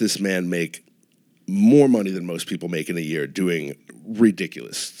and watched this man make more money than most people make in a year doing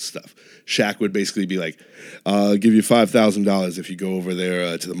ridiculous stuff. Shaq would basically be like, I'll give you $5,000 if you go over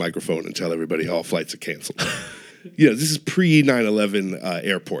there to the microphone and tell everybody all flights are canceled. This is pre-9/11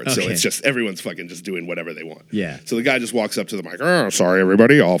 airport, so it's just everyone's fucking just doing whatever they want. Yeah. So the guy just walks up to the mic, sorry,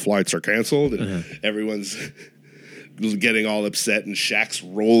 everybody, all flights are canceled, and everyone's getting all upset, and Shaq's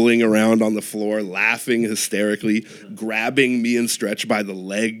rolling around on the floor, laughing hysterically, grabbing me and Stretch by the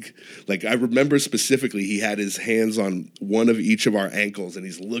leg. Like, I remember specifically, he had his hands on one of each of our ankles, and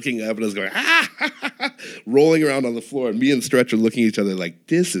he's looking up at us going, rolling around on the floor, and me and Stretch are looking at each other like,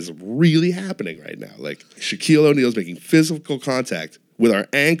 this is really happening right now. Like, Shaquille O'Neal's making physical contact with our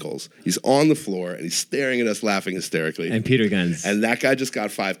ankles. He's on the floor, and he's staring at us, laughing hysterically. And Peter Guns. And that guy just got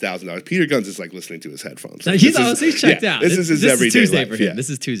 $5,000. Peter Guns is like listening to his headphones. So he's checked out. This is his everyday Tuesday life. For him.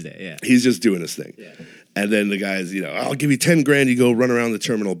 This is Tuesday, yeah. He's just doing his thing. Yeah. And then the guy's, I'll give you $10,000. You go run around the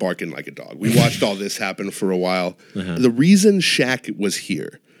terminal barking like a dog. We watched all this happen for a while. The reason Shaq was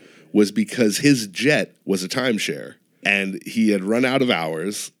here was because his jet was a timeshare, and he had run out of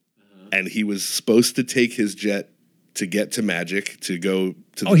hours, and he was supposed to take his jet to get to Magic to go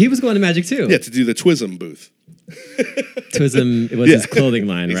to. Oh, he was going to Magic too. Yeah, to do the Twism booth. Twism, it was his clothing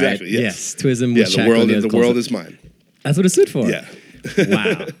line, right? Exactly. Yes. Twism. Yeah, Was the Shaq world. O'Neal's The clothing. world is mine. That's what it stood for. Yeah.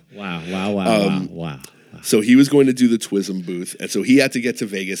 Wow. So he was going to do the Twism booth, and so he had to get to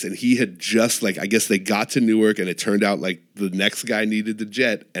Vegas, and he had just I guess they got to Newark, and it turned out like the next guy needed the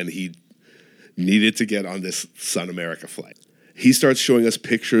jet, and he needed to get on this Sun America flight. He starts showing us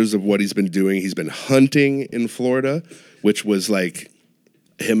pictures of what he's been doing. He's been hunting in Florida, which was like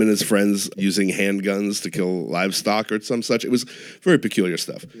him and his friends using handguns to kill livestock or some such. It was very peculiar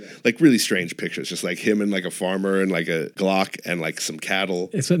stuff. Yeah. Like really strange pictures, just like him and like a farmer and like a Glock and like some cattle.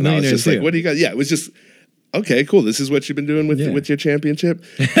 It's what and I was millionaires just like, do. what do you got? Yeah, it was just, okay, cool. This is what you've been doing with your championship.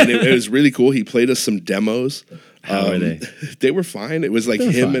 And it was really cool. He played us some demos. How were they? They were fine. It was like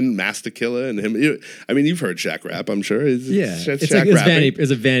him and Master Killer and him. I mean, you've heard Shaq rap, I'm sure. It's Shaq like rapping.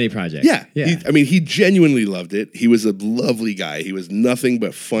 it's a vanity project. Yeah. He genuinely loved it. He was a lovely guy. He was nothing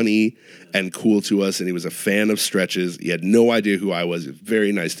but funny and cool to us, and he was a fan of Stretches. He had no idea who I was. He was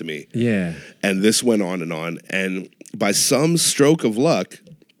very nice to me. Yeah. And this went on. And by some stroke of luck,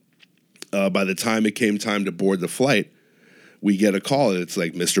 by the time it came time to board the flight, we get a call, and it's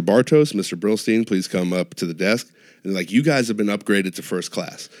like, Mr. Bartos, Mr. Brillstein, please come up to the desk. And like, you guys have been upgraded to first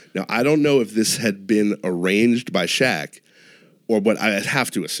class. Now, I don't know if this had been arranged by Shaq, or what I'd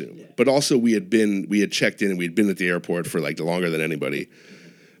have to assume. Yeah. But also, we had checked in, and we'd been at the airport for like longer than anybody.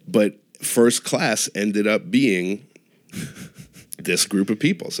 But first class ended up being this group of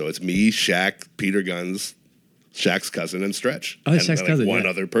people. So it's me, Shaq, Peter Guns, Shaq's cousin, and Stretch. Oh, and Shaq's cousin. One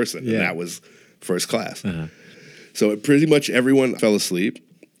other person, and that was first class. Uh-huh. So pretty much everyone fell asleep,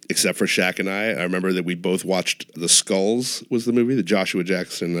 except for Shaq and I. I remember that we both watched The Skulls was the movie, the Joshua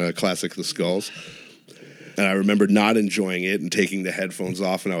Jackson classic, The Skulls. And I remember not enjoying it and taking the headphones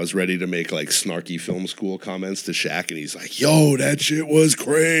off, and I was ready to make like snarky film school comments to Shaq, and he's like, yo, that shit was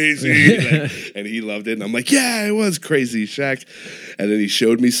crazy. And he loved it. And I'm like, yeah, it was crazy, Shaq. And then he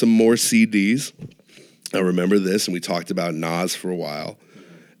showed me some more CDs. I remember this, and we talked about Nas for a while.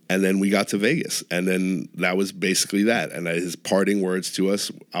 And then we got to Vegas, and then that was basically that. And his parting words to us,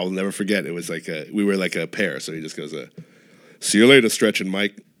 I'll never forget. It was like we were like a pair. So he just goes, "See you later, Stretch and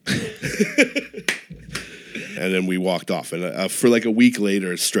Mike." And then we walked off. And for like a week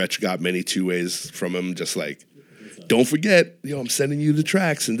later, Stretch got many two-ways from him, just like, "Don't forget, I'm sending you the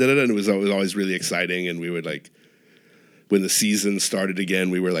tracks," and da-da-da. And it was always really exciting. And we would like, when the season started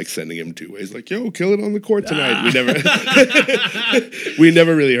again, we were like sending him two-ways, like, yo, kill it on the court tonight. We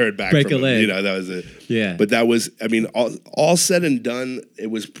never really heard back Break from a leg. him. That was it. Yeah. But that was, I mean, all said and done, it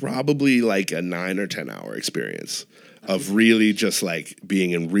was probably like a 9 or 10 hour experience of really just like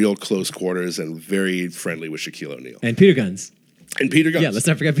being in real close quarters and very friendly with Shaquille O'Neal. And Peter Guns. And Peter Guns. Yeah, let's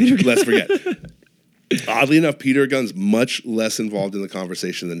not forget Peter Guns. Let's forget. Oddly enough, Peter Guns much less involved in the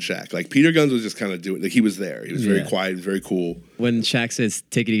conversation than Shaq. Like Peter Guns was just kind of doing, like he was there. He was very quiet, very cool. When Shaq says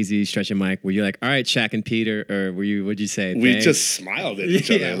 "take it easy, Stretch and Mike," were you like, "All right, Shaq and Peter," or what'd you say? We Thanks? just smiled at each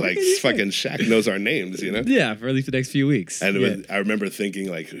other, like fucking Shaq knows our names, Yeah, for at least the next few weeks. And I remember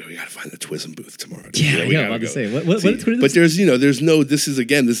thinking, like, we gotta find the Twism booth tomorrow. Yeah, we I'm about to say, what but there's no. This is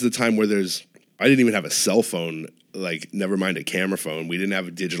a time where I didn't even have a cell phone. Like, never mind a camera phone. We didn't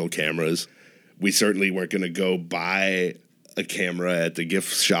have digital cameras. We certainly weren't going to go buy a camera at the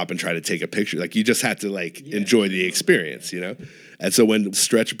gift shop and try to take a picture. Like, you just had to enjoy the experience, And so when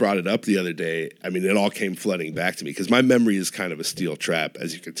Stretch brought it up the other day, I mean, it all came flooding back to me because my memory is kind of a steel trap.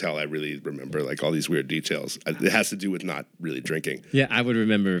 As you can tell, I really remember like all these weird details. It has to do with not really drinking. Yeah, I would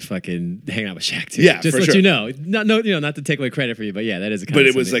remember fucking hanging out with Shaq too. Yeah, just for let sure. you know, not to take away credit for you, but yeah, that is a. But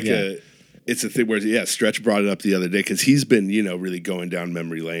it was like it's a thing where Stretch brought it up the other day because he's been really going down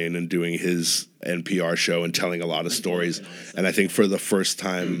memory lane and doing his NPR show and telling a lot of stories. And I think for the first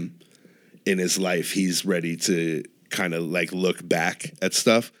time in his life, he's ready to kind of like look back at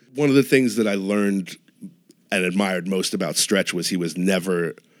stuff. One of the things that I learned and admired most about Stretch was he was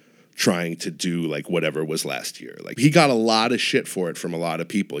never trying to do like whatever was last year. Like he got a lot of shit for it from a lot of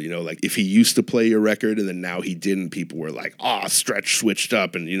people, like if he used to play your record and then now he didn't, people were like, Stretch switched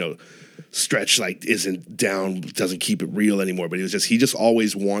up and Stretch like isn't down, doesn't keep it real anymore. But he just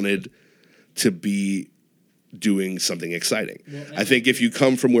always wanted to be doing something exciting. Well, I think if you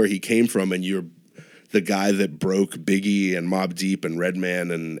come from where he came from and you're the guy that broke Biggie and Mobb Deep and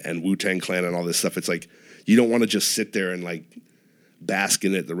Redman and Wu-Tang Clan and all this stuff, it's like you don't want to just sit there and like bask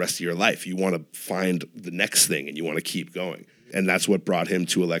in it the rest of your life. You want to find the next thing and you want to keep going. And that's what brought him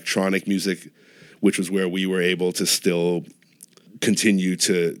to electronic music, which was where we were able to still continue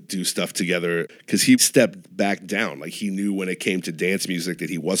to do stuff together, because he stepped back down. Like, he knew when it came to dance music that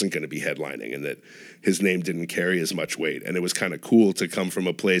he wasn't going to be headlining and that his name didn't carry as much weight. And it was kind of cool to come from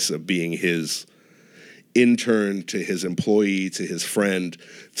a place of being his intern to his employee to his friend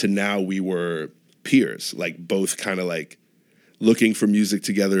to now we were peers, like both kind of like looking for music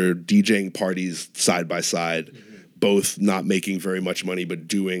together, DJing parties side by side, both not making very much money, but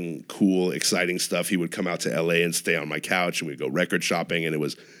doing cool, exciting stuff. He would come out to LA and stay on my couch, and we'd go record shopping.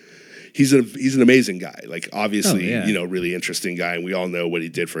 And he's an amazing guy. Like, obviously, really interesting guy. And we all know what he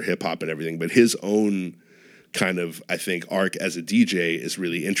did for hip hop and everything, but his own kind of, I think, arc as a DJ is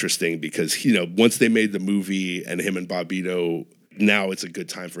really interesting because, once they made the movie and him and Bobbito, now it's a good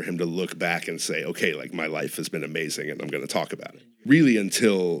time for him to look back and say, okay, like, my life has been amazing and I'm going to talk about it. Really,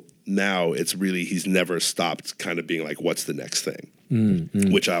 until now, it's really, he's never stopped kind of being like, what's the next thing?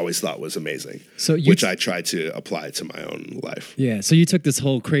 Which I always thought was amazing, which I tried to apply to my own life. Yeah, so you took this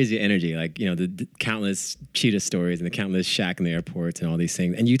whole crazy energy, like, the countless cheetah stories and the countless Shaq in the airports and all these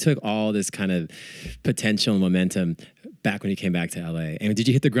things, and you took all this kind of potential and momentum back when you came back to LA. And did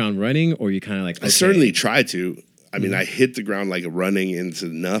you hit the ground running, or you kind of like, okay? I certainly tried to. I mean, I hit the ground like running into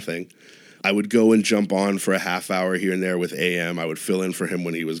nothing. I would go and jump on for a half hour here and there with AM. I would fill in for him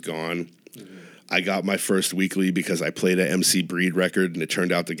when he was gone. I got my first weekly because I played a MC Breed record, and it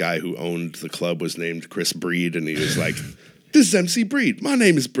turned out the guy who owned the club was named Chris Breed, and he was like, this is MC Breed. My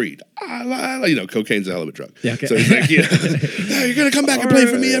name is Breed. Cocaine's a hell of a drug. Yeah, okay. So he's like, you're going to come back and play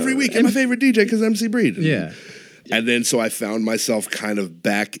for me every week. You're my favorite DJ because MC Breed. Yeah. And then so I found myself kind of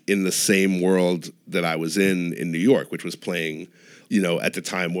back in the same world that I was in New York, which was playing, at the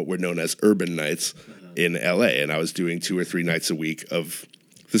time what were known as urban nights in LA. And I was doing 2 or 3 nights a week of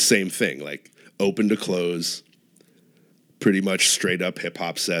the same thing, like open to close, pretty much straight up hip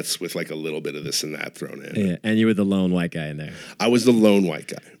hop sets with like a little bit of this and that thrown in. Yeah, and you were the lone white guy in there. I was the lone white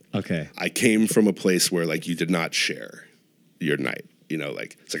guy. Okay. I came from a place where like you did not share your night.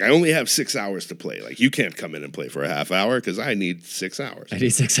 It's like I only have 6 hours to play. Like, you can't come in and play for a half hour because I need 6 hours. I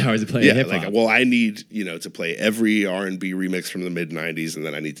need 6 hours to play hip hop. I need, to play every R&B remix from the mid-'90s, and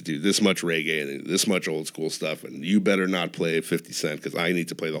then I need to do this much reggae and this much old school stuff, and you better not play 50 Cent because I need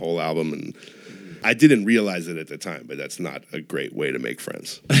to play the whole album. And I didn't realize it at the time, but that's not a great way to make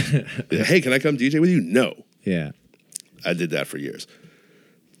friends. Hey, can I come DJ with you? No. Yeah. I did that for years.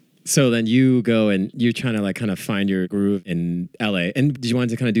 So then you go and you're trying to like kind of find your groove in LA. And did you want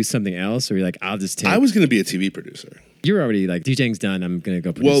to kind of do something else, or you're like, I was going to be a TV producer. You were already like, DJing's done, I'm going to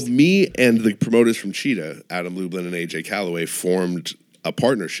go produce. Well, me and the promoters from Cheetah, Adam Lublin and AJ Calloway, formed a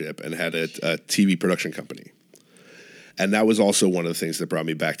partnership and had a TV production company. And that was also one of the things that brought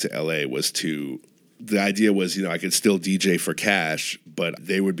me back to LA the idea was, I could still DJ for cash, but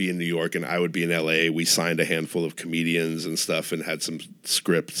they would be in New York and I would be in LA. We signed a handful of comedians and stuff and had some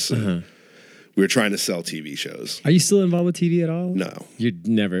scripts. And we were trying to sell TV shows. Are you still involved with TV at all? No. You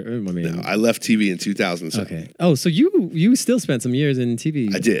never, No, I left TV in 2007. Okay. Oh, so you still spent some years in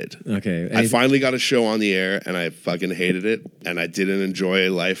TV. I did. Okay. I finally got a show on the air and I fucking hated it and I didn't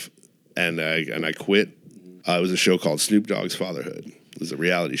enjoy life and I quit. It was a show called Snoop Dogg's Fatherhood. It was a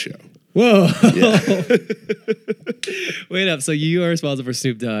reality show. Whoa. Yeah. Wait up. So you are responsible for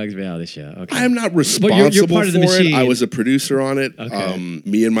Snoop Dogg's reality show. Okay. I am not responsible you're part of the for machine. it. I was a producer on it. Okay.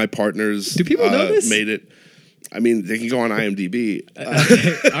 Me and my partners Do people know this? made it. I mean, they can go on IMDb.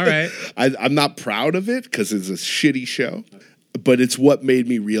 All right. I'm not proud of it because it's a shitty show, but it's what made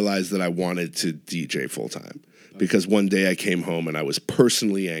me realize that I wanted to DJ full time. Because one day I came home and I was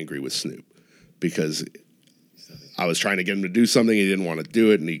personally angry with Snoop because I was trying to get him to do something. He didn't want to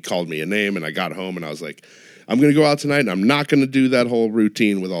do it, and he called me a name, and I got home, and I was like, I'm going to go out tonight, and I'm not going to do that whole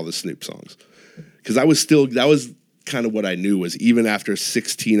routine with all the Snoop songs. Because that was kind of what I knew was even after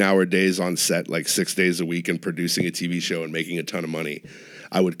 16-hour days on set, like 6 days a week, and producing a TV show and making a ton of money,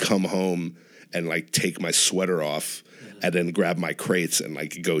 I would come home and, like, take my sweater off and then grab my crates and,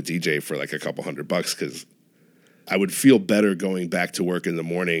 like, go DJ for, like, a couple $100 because I would feel better going back to work in the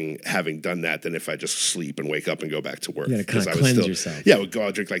morning having done that than if I just sleep and wake up and go back to work. You gotta kind of cleanse yourself. Yeah, I would go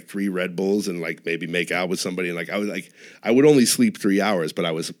out, drink like 3 Red Bulls and like maybe make out with somebody. And I would only sleep 3 hours, but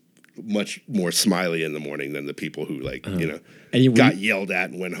I was much more smiley in the morning than the people who got yelled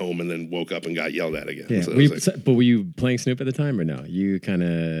at and went home and then woke up and got yelled at again. Yeah. So but were you playing Snoop at the time or no? You kind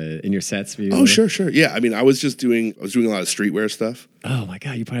of in your sets? Sure. Yeah, I mean, I was doing a lot of streetwear stuff. Oh my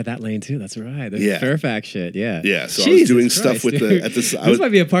God, you part of that lane too. That's right. The Yeah. Fairfax shit. Yeah. Yeah, so Jesus I was doing Christ, stuff with dude. This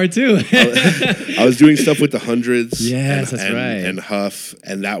might be a part two. I was doing stuff with the Hundreds. Yes, that's right. And Huff,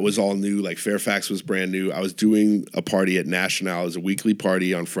 and that was all new. Like Fairfax was brand new. I was doing a party at National. It was a weekly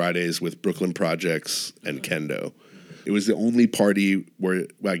party on Fridays with Brooklyn Projects and Kendo. It was the only party where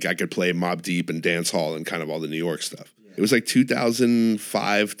like I could play Mobb Deep and dance hall and kind of all the New York stuff. It was like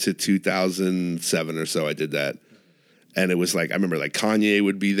 2005 to 2007 or so I did that. And it was like, I remember like Kanye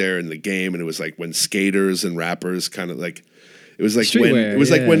would be there in the game, and it was like when skaters and rappers kind of like, it was like Streetwear,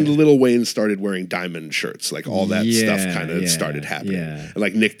 like when Lil Wayne started wearing diamond shirts, like all that stuff kind of started happening. Yeah. And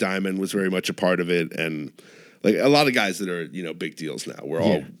like Nick Diamond was very much a part of it. And like a lot of guys that are, you know, big deals now, we're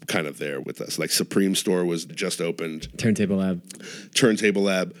all kind of there with us. Like Supreme Store was just opened. Turntable Lab.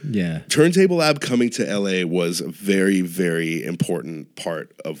 Yeah. Turntable Lab coming to LA was a very, very important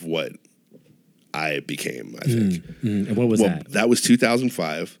part of what I became, I think. And what was that? That was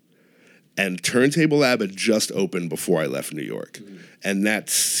 2005. And Turntable Lab had just opened before I left New York. And that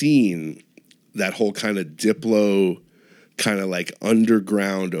scene, that whole kind of Diplo, kind of like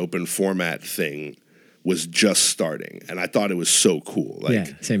underground open format thing was just starting. And I thought it was so cool. Like, yeah,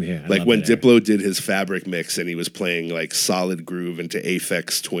 same here. Like when Diplo did his Fabric mix and he was playing like Solid Groove into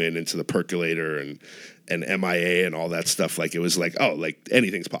Aphex Twin, into the Percolator and MIA and all that stuff. Like it was like, oh, like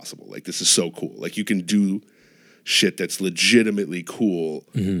anything's possible. Like this is so cool. Like you can do shit that's legitimately cool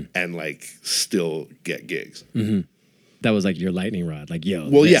and like still get gigs. That was like your lightning rod. Like, yo.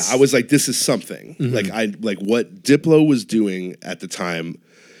 Well, yeah, I was like, this is something. Like what Diplo was doing at the time,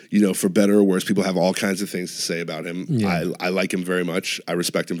 you know, for better or worse, people have all kinds of things to say about him. Yeah. I like him very much. I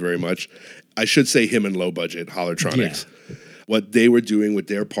respect him very much. I should say him and Low Budget, Hollertronics. Yeah. What they were doing with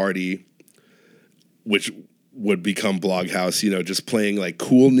their party, which would become Bloghouse, you know, just playing like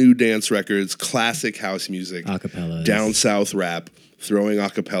cool new dance records, classic house music, acapellas, down south rap, throwing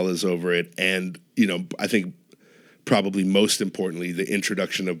acapellas over it, and, you know, I think probably most importantly, the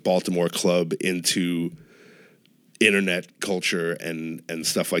introduction of Baltimore Club into internet culture and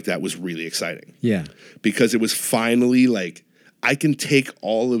stuff like that was really exciting. Yeah. Because it was finally like, I can take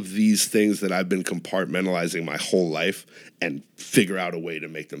all of these things that I've been compartmentalizing my whole life and figure out a way to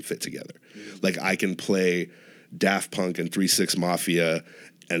make them fit together. Like I can play Daft Punk and 3 6 Mafia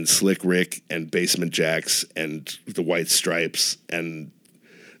and Slick Rick and Basement Jaxx and the White Stripes and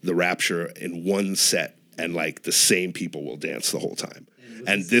the Rapture in one set, and like the same people will dance the whole time.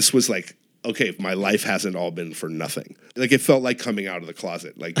 And this was like, okay, my life hasn't all been for nothing. Like it felt like coming out of the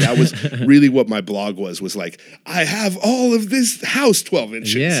closet. Like that was really what my blog was like, I have all of this house 12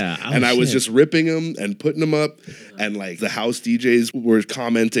 inches. Yeah. And I was just ripping them and putting them up. And like the house DJs were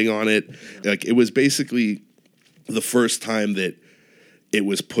commenting on it. Like it was basically the first time that it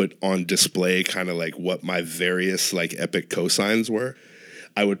was put on display, kind of like what my various like epic cosigns were.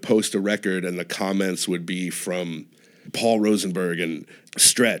 I would post a record and the comments would be from Paul Rosenberg and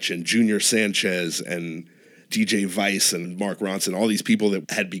Stretch and Junior Sanchez and DJ Vice and Mark Ronson, all these people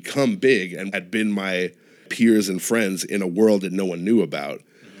that had become big and had been my peers and friends in a world that no one knew about,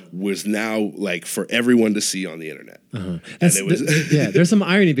 was now like for everyone to see on the internet. And it was yeah, there's some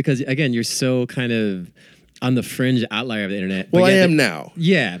irony because again, you're so kind of on the fringe outlier of the internet. Well, I am now.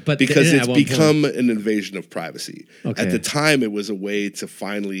 Yeah, but because it's become an invasion of privacy. Okay. At the time, it was a way to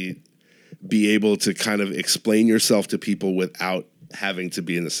finally be able to kind of explain yourself to people without having to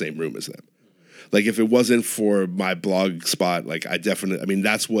be in the same room as them. Like if it wasn't for my blog spot, like I mean,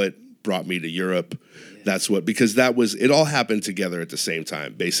 that's what brought me to Europe. That's what, because it all happened together at the same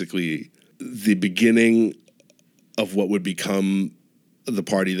time. Basically, the beginning of what would become the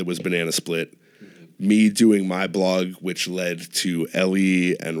party that was Banana Split, me doing my blog, which led to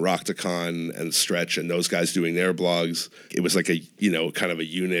Ellie and Rocktacon and Stretch and those guys doing their blogs. It was like a, you know, kind of a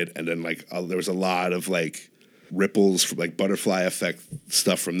unit. And then like there was a lot of like ripples from like butterfly effect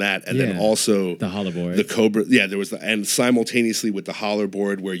stuff from that. And then also the Hollerboard, the Cobra. Yeah, there was and simultaneously with the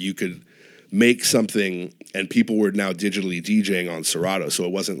Hollerboard where you could make something and people were now digitally DJing on Serato. So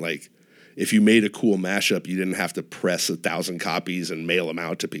it wasn't like, if you made a cool mashup, you didn't have to press 1,000 copies and mail them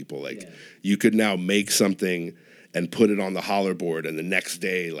out to people. Like you could now make something and put it on the Hollerboard, and the next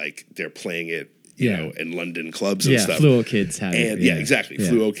day, like they're playing it, you know, in London clubs and stuff. Fluo Kids have it. And exactly,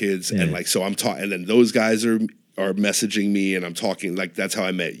 Fluo Kids, and like so I'm talking, and then those guys are messaging me, and I'm talking like that's how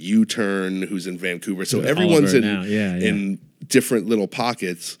I met U-Turn, who's in Vancouver. So everyone's in different little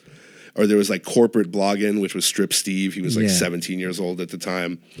pockets. Or there was like Corporate Blogging, which was Strip Steve. He was like 17 years old at the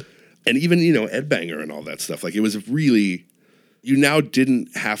time. And even, you know, Ed Banger and all that stuff. Like, it was really, you now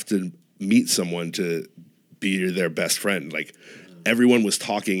didn't have to meet someone to be their best friend. Like, everyone was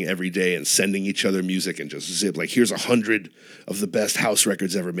talking every day and sending each other music and just zip. Like, here's 100 of the best house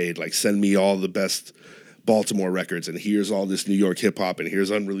records ever made. Like, send me all the best Baltimore records. And here's all this New York hip hop. And here's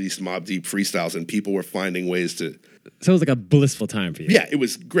unreleased Mobb Deep freestyles. And people were finding ways to. So it was like a blissful time for you. Yeah, it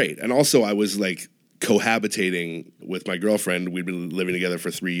was great. And also, I was like, cohabitating with my girlfriend. We'd been living together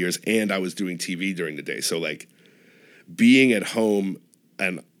for 3 years, and I was doing TV during the day. So like being at home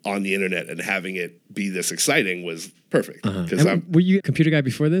and on the internet and having it be this exciting was perfect. Because were you a computer guy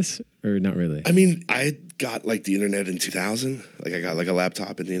before this, or not really? I mean, I got like the internet in 2000. Like I got like a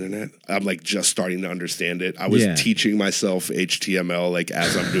laptop and the internet. I'm like just starting to understand it. I was teaching myself HTML like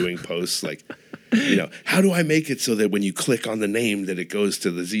as I'm doing posts. Like, you know, how do I make it so that when you click on the name that it goes to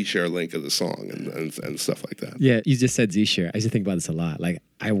the Zshare link of the song and stuff like that. Yeah, you just said Zshare. I used to think about this a lot. Like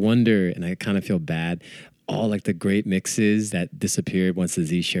I wonder, and I kind of feel bad, all like the great mixes that disappeared once the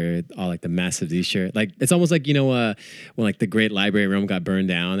Zshare, all like the massive Zshare. Like it's almost like, you know, when like the great library room got burned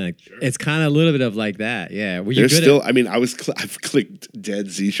down. Like, it's kind of a little bit of like that. Yeah. Were you There's still, I mean, I've clicked dead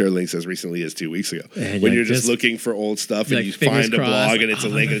Zshare links as recently as 2 weeks ago. And when you're just looking for old stuff and like, you find a crossed. blog and it's a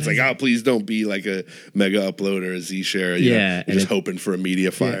link and it's like, oh, please don't be like a mega upload or a Zshare. You know, you're just hoping for a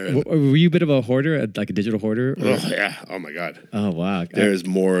media fire. Yeah. Were you a bit of a hoarder, like a digital hoarder? Or? Oh, yeah. Oh, my God. Oh, wow. There's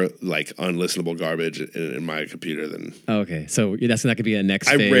more like unlistenable garbage in my computer than. Oh, okay, so that's not going to be a next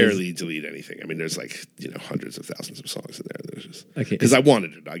phase. I rarely delete anything. I mean, there's like, you know, hundreds of thousands of songs in there. There's just okay, because I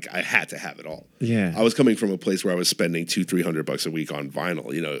wanted it. Like I had to have it all. Yeah, I was coming from a place where I was spending $200-300 a week on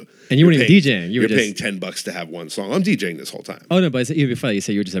vinyl. You know, and you weren't even DJing. You're paying $10 to have one song. I'm DJing this whole time. Oh no, but even before that, you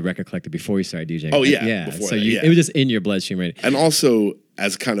said you were just a record collector before you started DJing. Oh yeah, yeah. Before so that, it was just in your bloodstream, right? And also,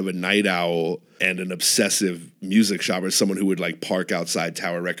 as kind of a night owl and an obsessive music shopper, someone who would like park outside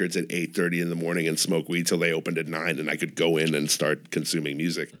Tower Records at 8:30 in the morning and smoke weed till they opened at 9, and I could go in and start consuming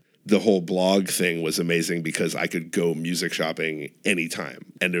music. The whole blog thing was amazing because I could go music shopping anytime,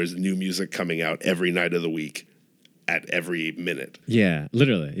 and there's new music coming out every night of the week at every minute. Yeah,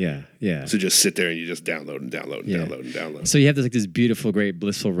 literally. Yeah. So just sit there and you just download and download and download and download. So you have this beautiful, great,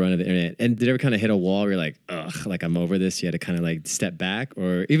 blissful run of the internet. And did it ever kind of hit a wall where you're like, ugh, like I'm over this? You had to kind of like step back,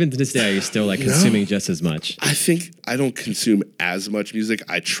 or even to this day, are you still like consuming just as much? I think I don't consume as much music.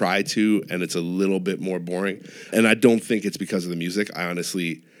 I try to, and it's a little bit more boring. And I don't think it's because of the music.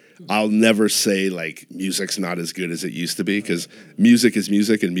 I'll never say like music's not as good as it used to be, because music is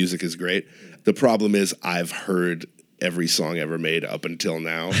music and music is great. The problem is I've heard every song ever made up until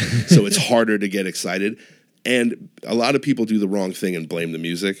now, so it's harder to get excited. And a lot of people do the wrong thing and blame the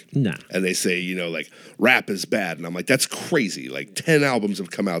music. Nah. And they say, you know, like, rap is bad. And I'm like, that's crazy. Like, 10 albums have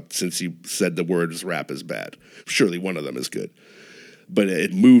come out since you said the words rap is bad. Surely one of them is good. But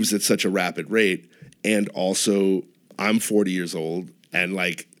it moves at such a rapid rate. And also, I'm 40 years old, and,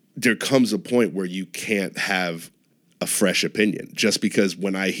 like, there comes a point where you can't have a fresh opinion, just because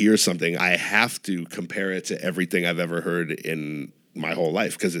when I hear something, I have to compare it to everything I've ever heard in my whole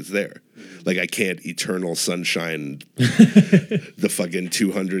life, because it's there. Like, I can't Eternal Sunshine the fucking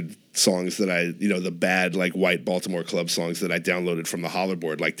 200 songs that the bad, like, white Baltimore club songs that I downloaded from the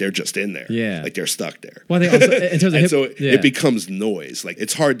Hollerboard. Like, they're just in there. Yeah. Like, they're stuck there. Well, they also, in terms of so it becomes noise. Like,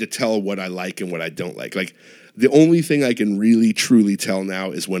 it's hard to tell what I like and what I don't like. Like, the only thing I can really, truly tell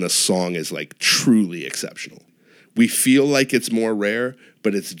now is when a song is, like, truly exceptional. We feel like it's more rare,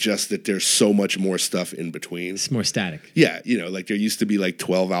 but it's just that there's so much more stuff in between. It's more static. Yeah, you know, like there used to be like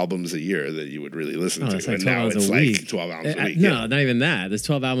 12 albums a year that you would really listen to, It's like and now it's like 12 albums a week. No, not even that. There's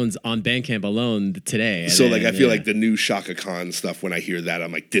 12 albums on Bandcamp alone today. So like I feel like the new Shaka Khan stuff, when I hear that,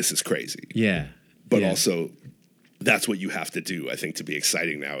 I'm like, this is crazy. Yeah. But also, that's what you have to do, I think, to be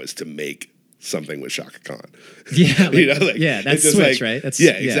exciting now, is to make something with Shaka Khan. Yeah. Like, you know, like, that's Switch, right? That's,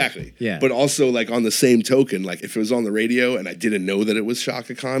 exactly. Yeah. But also, like, on the same token, like, if it was on the radio and I didn't know that it was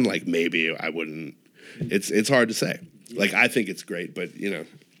Shaka Khan, like, maybe I wouldn't. It's hard to say. Like, I think it's great, but, you know,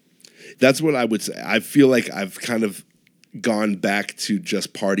 that's what I would say. I feel like I've kind of gone back to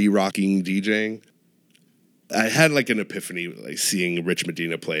just party rocking DJing. I had like an epiphany, like seeing Rich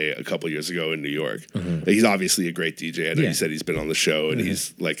Medina play a couple years ago in New York. Mm-hmm. He's obviously a great DJ. I know you said he's been on the show, and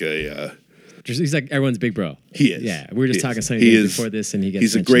he's like he's like everyone's big bro. He is. Yeah, we were just talking something before this, and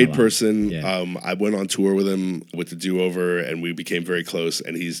he's a great person. Yeah. I went on tour with him with the Do Over, and we became very close.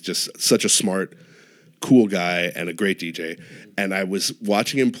 And he's just such a smart, cool guy and a great DJ. And I was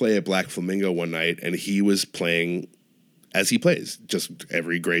watching him play at Black Flamingo one night, and he was playing as he plays, just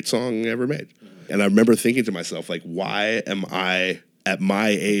every great song ever made. And I remember thinking to myself, like, why am I at my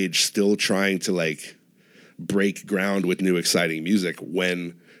age still trying to like break ground with new exciting music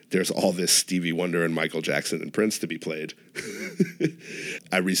when there's all this Stevie Wonder and Michael Jackson and Prince to be played?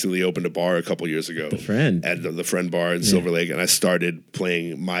 I recently opened a bar a couple years ago. The Friend. At the Friend Bar in Silver Lake, and I started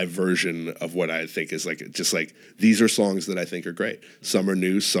playing my version of what I think is like, just like, these are songs that I think are great. Some are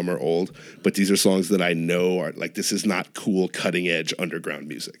new, some are old, but these are songs that I know are like, this is not cool, cutting edge underground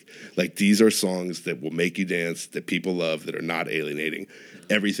music. Like, these are songs that will make you dance, that people love, that are not alienating.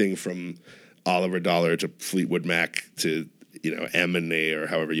 Everything from Oliver Dollar to Fleetwood Mac to Eminem or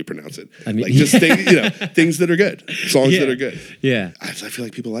however you pronounce it. I mean, like just things that are good, songs that are good. Yeah. I feel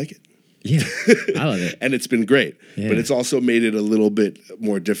like people like it. Yeah. I love it. And it's been great. Yeah. But it's also made it a little bit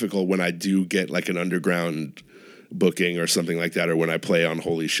more difficult when I do get like an underground booking or something like that, or when I play on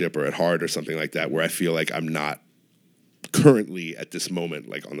Holy Ship or at Hard or something like that, where I feel like I'm not currently at this moment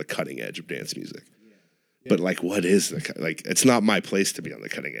like on the cutting edge of dance music. But like, what is it's not my place to be on the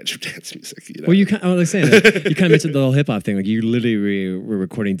cutting edge of dance music. Well, you kind of like saying that, you kind of mentioned the whole hip hop thing. Like you literally were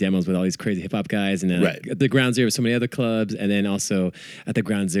recording demos with all these crazy hip hop guys, and then at the Ground Zero, so many other clubs, and then also at the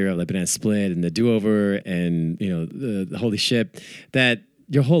Ground Zero, like Banana Split and the Do Over, and the Holy Ship. That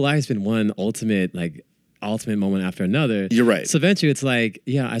your whole life's been one ultimate moment after another. You're right. So eventually it's like,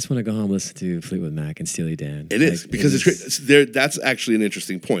 I just want to go home and listen to Fleetwood Mac and Steely Dan. It is, because it's great. That's actually an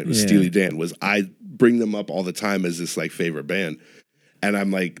interesting point with Steely Dan, was I bring them up all the time as this like favorite band. And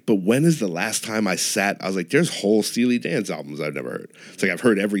I'm like, but when is the last time I was like, there's whole Steely Dan's albums I've never heard. It's like I've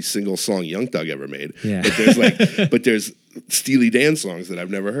heard every single song Young Thug ever made. Yeah. But there's Steely Dan songs that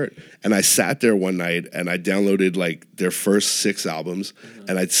I've never heard. And I sat there one night and I downloaded like their first 6 albums,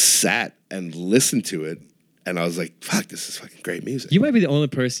 and I sat and listened to it. And I was like, fuck, this is fucking great music. You might be the only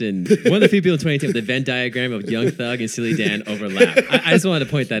person, one of the few people in 2018 with the Venn diagram of Young Thug and Steely Dan overlap. I just wanted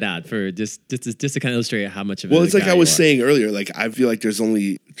to point that out for just to kind of illustrate how much of it. Well, it's like I was saying earlier, like I feel like there's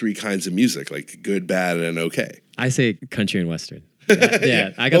only 3 kinds of music, like good, bad, and okay. I say country and western.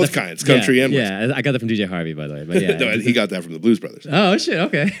 I got both kinds, country and western. Yeah, I got that from DJ Harvey, by the way. But no, he got that from the Blues Brothers. Oh shit,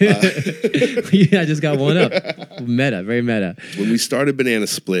 okay. I just got one up. Meta, very meta. When we started Banana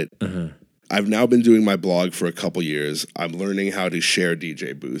Split, I've now been doing my blog for a couple years. I'm learning how to share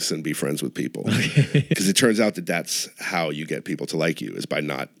DJ booths and be friends with people. Because it turns out that that's how you get people to like you, is by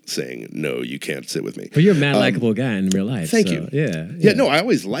not saying, no, you can't sit with me. But you're a mad likable guy in real life. Thank you. Yeah, no, I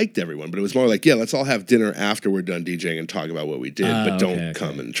always liked everyone, but it was more like, let's all have dinner after we're done DJing and talk about what we did, but don't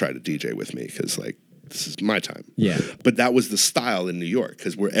come and try to DJ with me, because like, this is my time. Yeah. But that was the style in New York,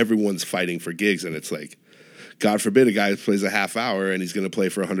 because where everyone's fighting for gigs, and it's like, God forbid a guy plays a half hour and he's going to play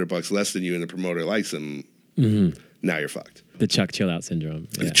for $100 less than you, and the promoter likes him. Mm-hmm. Now you're fucked. The Chuck Chill Out syndrome.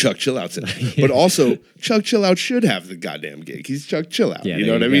 Yeah. The Chuck Chill Out syndrome. But also, Chuck Chill Out should have the goddamn gig. He's Chuck Chill Out. You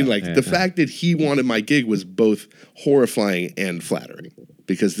know what I mean? Like, the fact that he wanted my gig was both horrifying and flattering.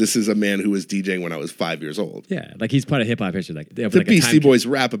 Because this is a man who was DJing when I was 5 years old. Yeah, like he's part of hip hop history. Like the Beastie Boys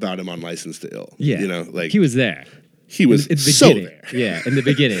rap about him on License to Ill. Yeah, like he was there. He was so there. Yeah, in the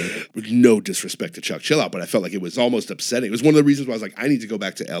beginning. With no disrespect to Chuck Chill Out, but I felt like it was almost upsetting. It was one of the reasons why I was like, I need to go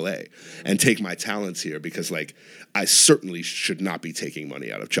back to LA and take my talents here, because like I certainly should not be taking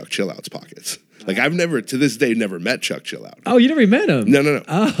money out of Chuck Chill Out's pockets. Like I've never, to this day, never met Chuck Chill Out. Oh, you never met him? No.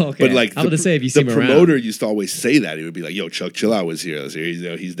 Oh, okay. But like, I was going to say, if you see him around. The promoter used to always say that. He would be like, yo, Chuck Chill Out was here.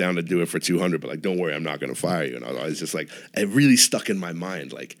 He's down to do it for $200, but like, don't worry, I'm not going to fire you. And I was always just like, it really stuck in my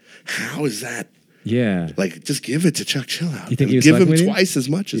mind. Like, how is that? Yeah. Like, just give it to Chuck Chill Out. You think he was give him fucking with twice as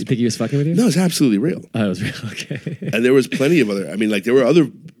much as. You think he was fucking with you? No, it's absolutely real. Oh, it was real. Okay. And there was plenty of other. I mean, like there were other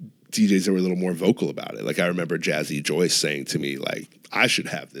DJs that were a little more vocal about it. Like I remember Jazzy Joyce saying to me, like, I should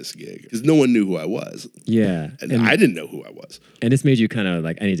have this gig, because no one knew who I was. Yeah. And I didn't know who I was. And this made you kind of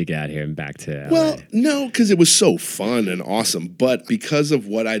like, I need to get out of here and back to LA. Well, no, because it was so fun and awesome. But because of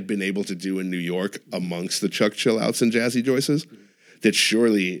what I'd been able to do in New York amongst the Chuck Chill Outs and Jazzy Joyces, that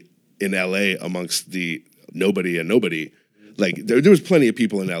surely in LA amongst the nobody and nobody, like there was plenty of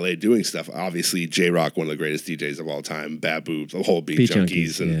people in LA doing stuff. Obviously, J-Rock, one of the greatest DJs of all time, Babu, the whole Beat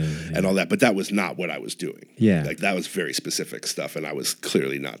Junkies and all that. But that was not what I was doing. Yeah. Like that was very specific stuff, and I was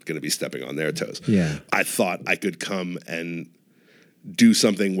clearly not going to be stepping on their toes. Yeah. I thought I could come and do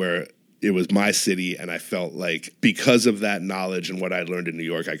something where it was my city, and I felt like because of that knowledge and what I'd learned in New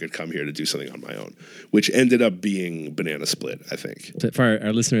York, I could come here to do something on my own, which ended up being Banana Split, I think. So for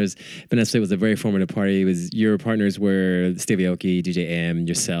our listeners, Banana Split was a very formative party. It was your partners were Stevie Aoki, DJ AM,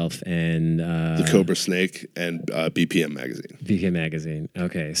 yourself, and the Cobra Snake and BPM Magazine. BPM Magazine.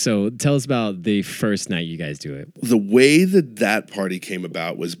 Okay, so tell us about the first night you guys do it. The way that party came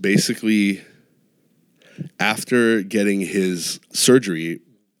about was basically after getting his surgery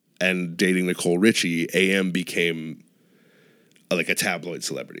and dating Nicole Richie, AM became like a tabloid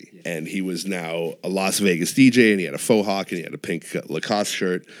celebrity. And he was now a Las Vegas DJ, and he had a faux hawk, and he had a pink Lacoste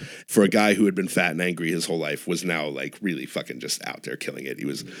shirt. For a guy who had been fat and angry his whole life, was now like really fucking just out there killing it. He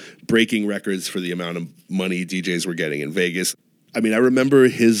was breaking records for the amount of money DJs were getting in Vegas. I mean, I remember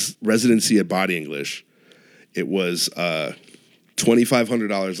his residency at Body English. It was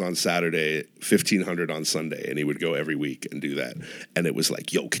 $2,500 on Saturday, $1,500 on Sunday, and he would go every week and do that. And it was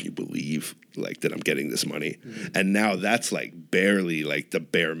like, yo, can you believe like that I'm getting this money? And now that's like barely like the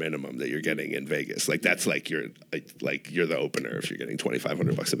bare minimum that you're getting in Vegas. Like that's like you're the opener if you're getting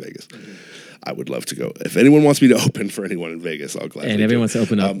 $2,500 in Vegas. I would love to go. If anyone wants me to open for anyone in Vegas, I'll gladly. And everyone wants to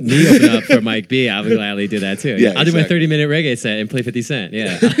open up for Mike B. I would gladly do that too. Yeah, I'll do my 30-minute reggae set and play 50 Cent.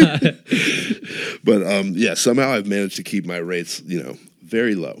 Yeah. But yeah, somehow I've managed to keep my rates,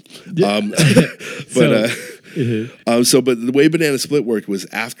 very low. But the way Banana Split worked was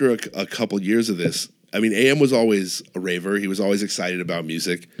after a couple years of this. I mean, AM was always a raver. He was always excited about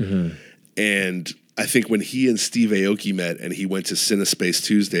music, and I think when he and Steve Aoki met and he went to Cinespace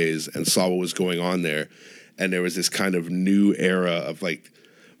Tuesdays and saw what was going on there, and there was this kind of new era of like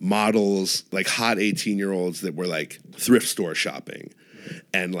models, like hot 18-year-olds that were like thrift store shopping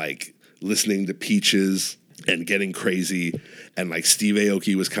and like listening to Peaches and getting crazy. And like Steve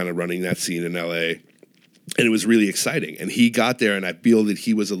Aoki was kind of running that scene in LA. And it was really exciting. And he got there, and I feel that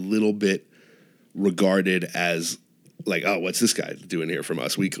he was a little bit regarded as like, oh, what's this guy doing here from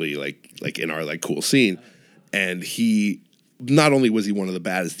Us Weekly, like in our like cool scene. And he, not only was he one of the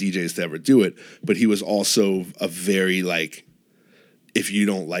baddest DJs to ever do it, but he was also a very like, if you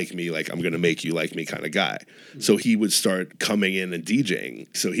don't like me, like I'm going to make you like me kind of guy. So he would start coming in and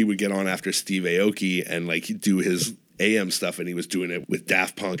DJing. So he would get on after Steve Aoki and like do his AM stuff, and he was doing it with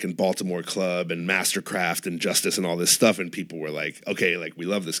Daft Punk and Baltimore Club and Mastercraft and Justice and all this stuff. And people were like, okay, like we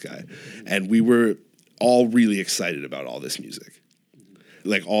love this guy. And we were all really excited about all this music.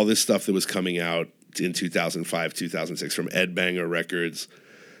 Like all this stuff that was coming out in 2005, 2006 from Ed Banger Records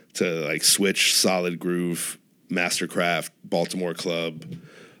to like Switch, Solid Groove, Mastercraft, Baltimore Club,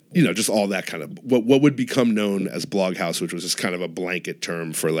 just all that kind of what would become known as Bloghouse, which was just kind of a blanket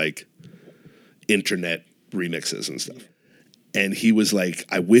term for like internet remixes and stuff. And he was like,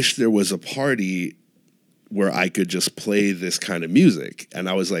 I wish there was a party where I could just play this kind of music. And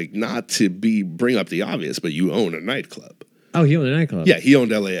I was like, not to bring up the obvious, but you own a nightclub. Oh, he owned a nightclub? Yeah, he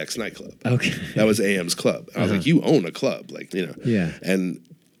owned LAX nightclub. Okay. That was AM's club. I was like, you own a club. Like, Yeah. And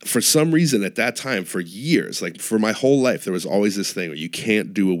for some reason at that time, for years, like for my whole life, there was always this thing where you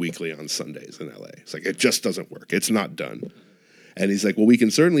can't do a weekly on Sundays in LA. It's like, it just doesn't work. It's not done. And he's like, well, we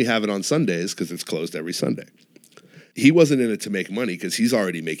can certainly have it on Sundays because it's closed every Sunday. He wasn't in it to make money because he's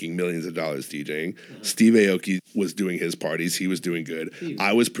already making millions of dollars DJing. Steve Aoki was doing his parties. He was doing good.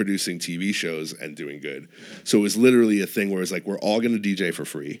 I was producing TV shows and doing good. So it was literally a thing where it's like, we're all going to DJ for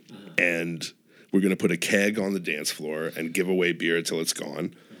free. And we're going to put a keg on the dance floor and give away beer until it's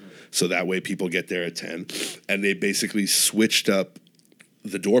gone. So that way people get there at 10. And they basically switched up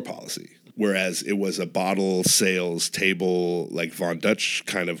the door policy. Whereas it was a bottle sales table, like Von Dutch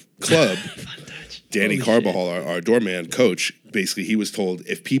kind of club. Danny Carbajal, our doorman coach, basically he was told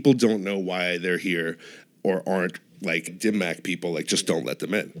if people don't know why they're here or aren't like Dim Mak people, like just don't let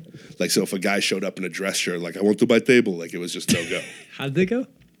them in. Like so if a guy showed up in a dress shirt, like I want to buy table, like it was just no go. How did they go?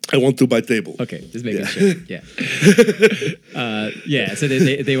 I want to buy table. Okay, just making sure. Yeah. So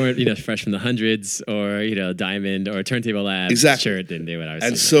they weren't fresh from the hundreds or Diamond or Turntable Labs. Exactly. Sure, didn't do what I was.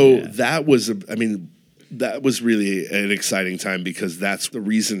 And saying. so that was, that was really an exciting time because that's the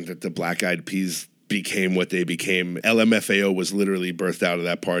reason that the Black Eyed Peas became what they became. LMFAO was literally birthed out of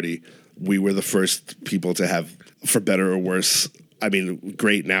that party. We were the first people to have, for better or worse,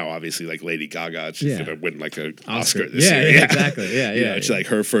 great now, obviously, like Lady Gaga. She's going to win like an Oscar this year. Yeah, exactly. Yeah. It's like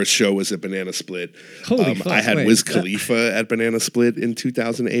her first show was at Banana Split. Holy fuck, I had Wiz Khalifa at Banana Split in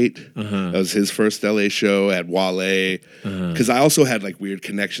 2008. That was his first LA show at Wale. Because I also had like weird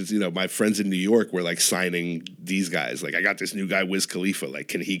connections. My friends in New York were like signing these guys. Like, I got this new guy, Wiz Khalifa. Like,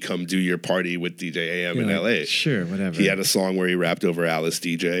 can he come do your party with DJ AM in LA? Sure, whatever. He had a song where he rapped over Alice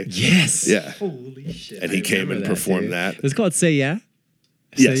DJ. Yes. Yeah. Holy shit. And he came and performed that. It's called Say Yeah?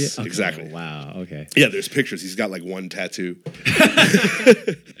 Yes, okay. Exactly. Wow, okay. Yeah, there's pictures. He's got like one tattoo.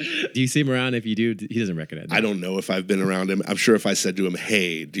 Do you see him around? If you do, he doesn't recognize it. I don't know if I've been around him. I'm sure if I said to him,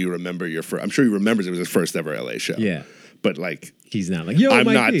 hey, do you remember your first... I'm sure he remembers it was his first ever LA show. Yeah. But like... He's not like, yo, I'm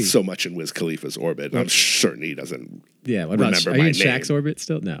Mike not B. so much in Wiz Khalifa's orbit. I'm certain he doesn't what about, remember are my you in name. Shaq's orbit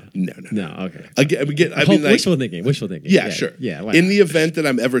still? No. No, okay. Again, wishful thinking. Yeah, sure. Yeah, in the event that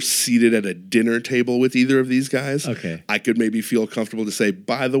I'm ever seated at a dinner table with either of these guys, okay, I could maybe feel comfortable to say,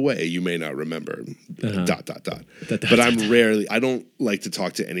 by the way, you may not remember, ... But I don't like to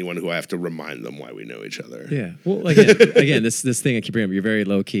talk to anyone who I have to remind them why we know each other. Yeah. Well, again, this thing I keep bringing up, you're very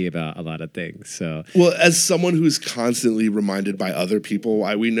low key about a lot of things. So, well, as someone who's constantly reminded by other people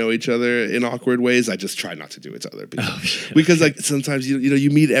why we know each other in awkward ways, I just try not to do it to other people. Because like sometimes you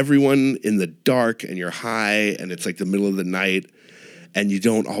meet everyone in the dark and you're high and it's like the middle of the night and you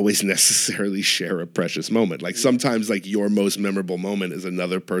don't always necessarily share a precious moment. Like sometimes like your most memorable moment is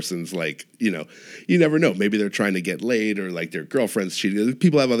another person's like, you never know. Maybe they're trying to get laid or like their girlfriend's cheating.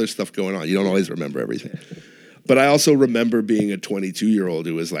 People have other stuff going on. You don't always remember everything. But I also remember being a 22-year-old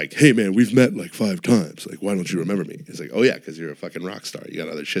who was like, hey, man, we've met like 5 times. Like, why don't you remember me? It's like, oh, yeah, because you're a fucking rock star. You got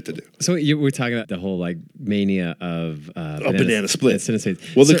other shit to do. So you were talking about the whole like mania of Banana Split.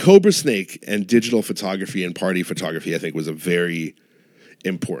 Well, the Cobra Snake and digital photography and party photography, I think, was a very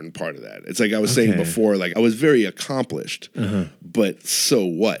important part of that. It's like I was saying before, like I was very accomplished, but so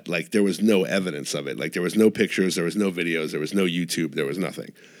what? Like there was no evidence of it. Like there was no pictures, there was no videos, there was no YouTube, there was nothing.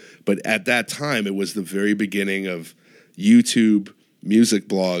 But at that time, it was the very beginning of YouTube, music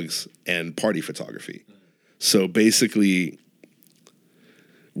blogs, and party photography. So basically,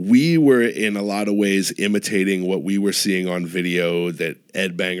 we were in a lot of ways imitating what we were seeing on video that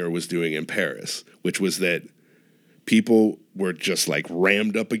Ed Banger was doing in Paris, which was that people were just like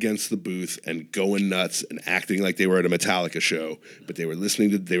rammed up against the booth and going nuts and acting like they were at a Metallica show, but they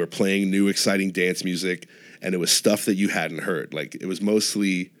were playing new exciting dance music, and it was stuff that you hadn't heard. Like it was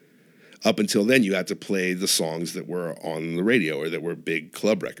mostly, up until then, you had to play the songs that were on the radio or that were big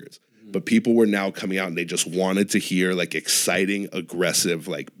club records. But people were now coming out and they just wanted to hear like exciting, aggressive,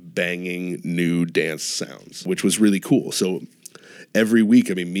 like banging new dance sounds, which was really cool. So every week,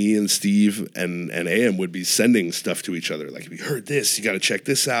 I mean, me and Steve and AM would be sending stuff to each other. Like, we heard this, you got to check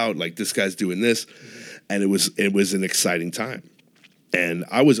this out. Like, this guy's doing this. And it was an exciting time. And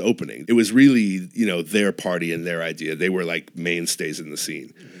I was opening. It was really, their party and their idea. They were like mainstays in the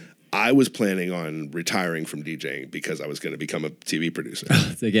scene. I was planning on retiring from DJing because I was going to become a TV producer.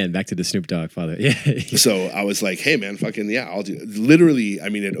 Again, back to the Snoop Dogg father. Yeah. So I was like, hey, man, fucking, yeah, I'll do it. Literally, I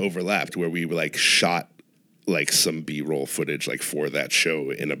mean, it overlapped where we like shot like some B-roll footage like for that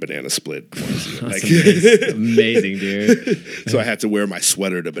show in a Banana Split. Like, amazing, dude. So I had to wear my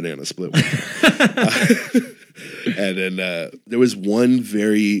sweater to Banana Split. And then there was one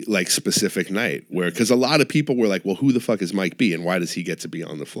very like specific night where, because a lot of people were like, well, who the fuck is Mike B and why does he get to be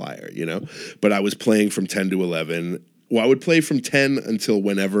on the flyer, But I was playing from 10 to 11. Well, I would play from 10 until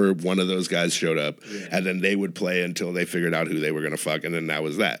whenever one of those guys showed up, and then they would play until they figured out who they were going to fuck, and then that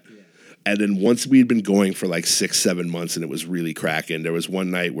was that. Yeah. And then once we'd been going for like 6-7 months and it was really cracking, there was one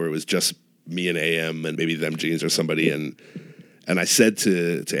night where it was just me and AM and maybe them jeans or somebody, and I said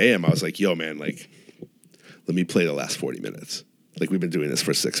to AM, I was like, yo, man, like, let me play the last 40 minutes. Like, we've been doing this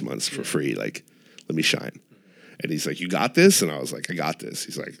for 6 months for free. Like, let me shine. And he's like, you got this? And I was like, I got this.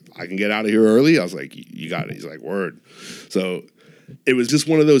 He's like, I can get out of here early? I was like, you got it. He's like, word. So it was just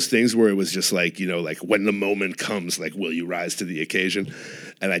one of those things where it was just like, like when the moment comes, like, will you rise to the occasion?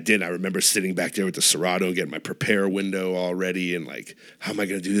 And I did. I remember sitting back there with the Serato and getting my prepare window all ready and like, how am I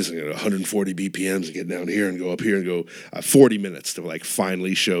going to do this? I'm going to 140 BPMs and get down here and go up here and go 40 minutes to like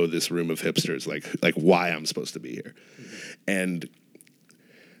finally show this room of hipsters like why I'm supposed to be here. And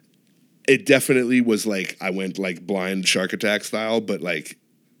it definitely was like I went like blind Shark Attack style, but like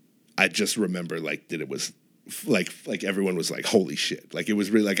I just remember like that it was like everyone was like, holy shit. Like it was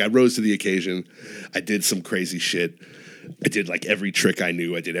really like I rose to the occasion. I did some crazy shit. I did like every trick I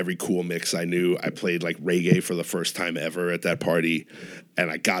knew. I did every cool mix I knew. I played like reggae for the first time ever at that party, and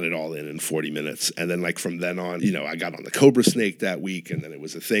I got it all in 40 minutes. And then like from then on, I got on the Cobra Snake that week, and then it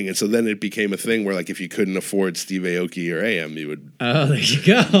was a thing. And so then it became a thing where like if you couldn't afford Steve Aoki or AM, you would there you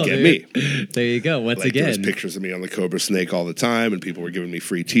go, get me. There you go. Once like, again, there was pictures of me on the Cobra Snake all the time, and people were giving me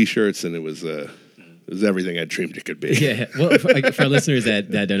free T-shirts, and it was everything I dreamed it could be. Yeah. Well, for listeners that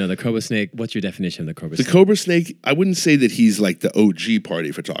don't know, the Cobra Snake, what's your definition of the Cobra Snake? The Cobra Snake, I wouldn't say that he's like the OG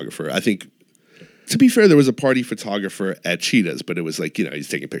party photographer. I think, to be fair, there was a party photographer at Cheetahs, but it was like, he's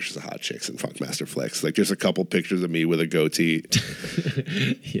taking pictures of hot chicks and Funkmaster Flex. Like, there's a couple pictures of me with a goatee,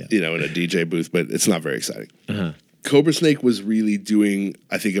 in a DJ booth, but it's not very exciting. Uh-huh. Cobra Snake was really doing,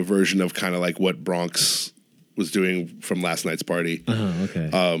 I think, a version of kind of like what Bronx was doing from last night's party,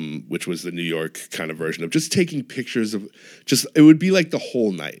 which was the New York kind of version of just taking pictures of it would be like the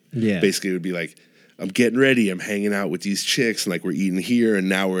whole night. Yeah. Basically, it would be like, I'm getting ready, I'm hanging out with these chicks, and like we're eating here, and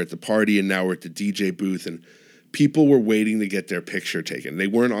now we're at the party, and now we're at the DJ booth, and people were waiting to get their picture taken. They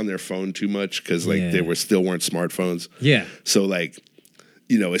weren't on their phone too much because like they still weren't smartphones. Yeah. So like,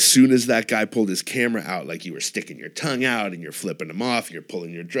 as soon as that guy pulled his camera out, like you were sticking your tongue out and you're flipping them off, and you're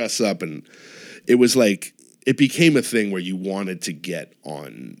pulling your dress up, and it was like, it became a thing where you wanted to get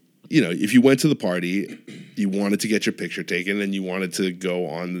on, if you went to the party, you wanted to get your picture taken, and you wanted to go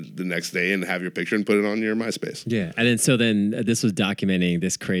on the next day and have your picture and put it on your MySpace. Yeah. And then this was documenting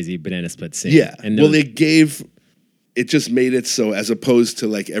this crazy Banana Split scene. Yeah. And it just made it so, as opposed to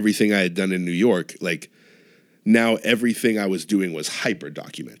like everything I had done in New York, like now everything I was doing was hyper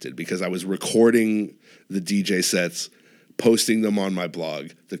documented because I was recording the DJ sets, posting them on my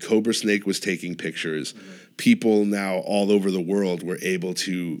blog. The Cobra Snake was taking pictures. People now all over the world were able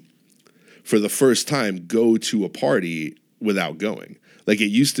to, for the first time, go to a party without going. Like, it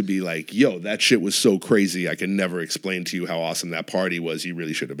used to be like, yo, that shit was so crazy, I can never explain to you how awesome that party was. You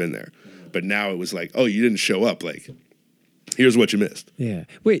really should have been there. But now it was like, oh, you didn't show up. Like, here's what you missed. Yeah.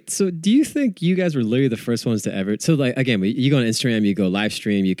 Wait, so do you think you guys were literally the first ones to ever... So, like, again, you go on Instagram, you go live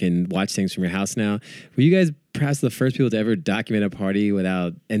stream, you can watch things from your house now. Were you guys perhaps the first people to ever document a party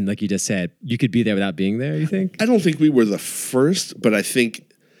without... And like you just said, you could be there without being there, you think? I don't think we were the first, but I think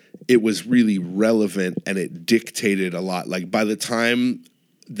it was really relevant and it dictated a lot. Like, by the time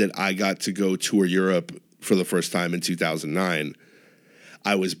that I got to go tour Europe for the first time in 2009,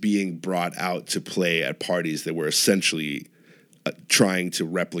 I was being brought out to play at parties that were essentially trying to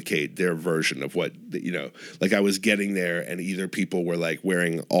replicate their version of what, you know, like I was getting there and either people were like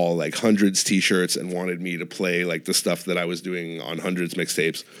wearing all like Hundreds t-shirts and wanted me to play like the stuff that I was doing on Hundreds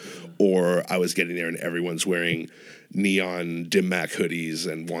mixtapes, or I was getting there and everyone's wearing neon Dim Mak hoodies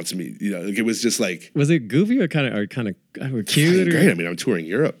and wants me, you know, like it was just like... Was it goofy or kind of cute? Great. I mean, I'm touring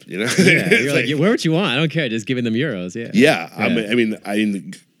Europe, you know? Yeah, you're like, wear what you want. I don't care. Just giving them euros. Yeah. Yeah. I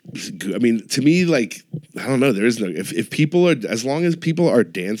mean, to me, like, I don't know. There is no, if people are, as long as people are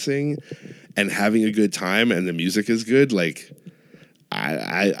dancing and having a good time and the music is good, like,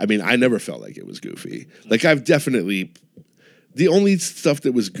 I mean, I never felt like it was goofy. Like, I've definitely, the only stuff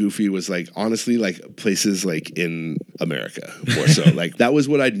that was goofy was like, honestly, like places like in America more so. Like, that was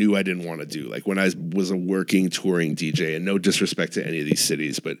what I knew I didn't want to do. Like, when I was a working touring DJ, and no disrespect to any of these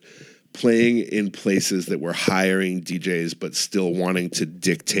cities, but playing in places that were hiring DJs but still wanting to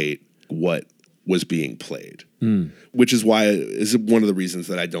dictate what was being played, which is why is one of the reasons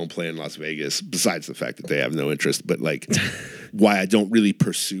that I don't play in Las Vegas, besides the fact that they have no interest, but like why I don't really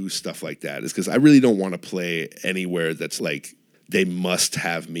pursue stuff like that is because I really don't want to play anywhere that's like they must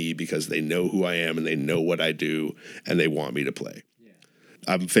have me because they know who I am and they know what I do and they want me to play. Yeah.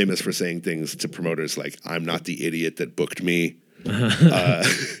 I'm famous for saying things to promoters like, I'm not the idiot that booked me.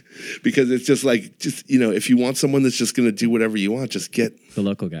 Because it's just like, just, you know, if you want someone that's just going to do whatever you want, just get the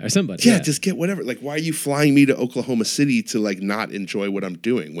local guy or somebody. Yeah, just get whatever. Like, why are you flying me to Oklahoma City to like not enjoy what I'm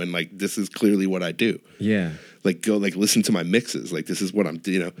doing when like this is clearly what I do? Yeah. Like, go like listen to my mixes. Like, this is what I'm,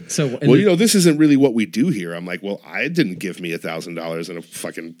 you know. So, well, you know, this isn't really what we do here. I'm like, well, I didn't give me $1,000 in a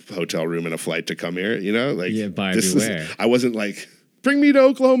fucking hotel room and a flight to come here. You know, like, yeah, buyer beware. I wasn't like, bring me to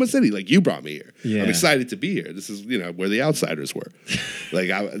Oklahoma City. Like, you brought me here. Yeah. I'm excited to be here. This is, you know, where the outsiders were.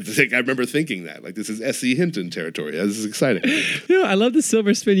 Like, I remember thinking that. Like, this is S.E. Hinton territory. This is exciting. You know, I love the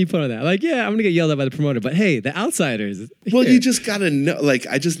silver spin you put on that. Like, yeah, I'm going to get yelled at by the promoter, but hey, the outsiders. Well, you just got to know. Like,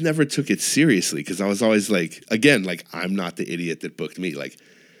 I just never took it seriously because I was always like, again, like, I'm not the idiot that booked me. Like,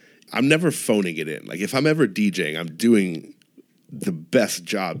 I'm never phoning it in. Like, if I'm ever DJing, I'm doing the best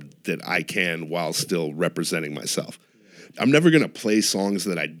job that I can while still representing myself. I'm never going to play songs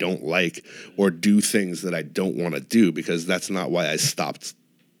that I don't like or do things that I don't want to do because that's not why I stopped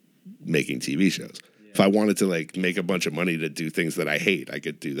making TV shows. Yeah. If I wanted to like make a bunch of money to do things that I hate, I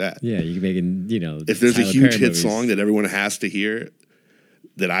could do that. Yeah, you can make, you know, if there's a huge hit song that everyone has to hear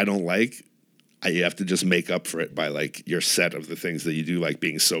that I don't like, you have to just make up for it by like your set of the things that you do like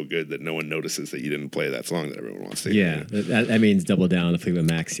being so good that no one notices that you didn't play that song that everyone wants to hear. Yeah, that means double down on the Fleetwood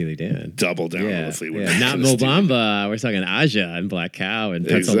Mac, Steely Dan. Double down on the Fleetwood Mac. Not Mo Bamba. We're talking Aja and Black Cow and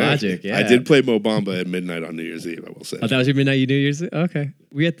Pencil Logic. Yeah, I did play Mo Bamba at midnight on New Year's Eve, I will say. Oh, that was your midnight New Year's Eve? Okay.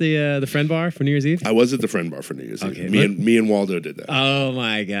 Were you at the Friend Bar for New Year's Eve? I was at the Friend Bar for New Year's Eve. Me and Waldo did that. Oh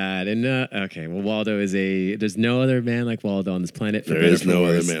my God. And okay, well, Waldo is there's no other man like Waldo on this planet. There is no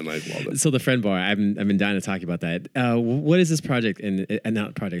other man like Waldo. So the Friend Bar, I've been dying to talk about that. What is this project? And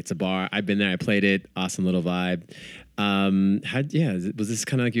not project, it's a bar. I've been there, I played it. Awesome little vibe. Was this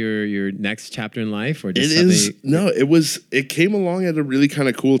kind of like your next chapter in life, or just it came along at a really kind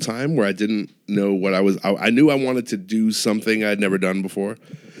of cool time where I didn't know what I knew I wanted to do something I'd never done before,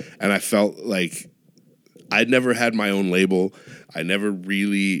 and I felt like I'd never had my own label. I never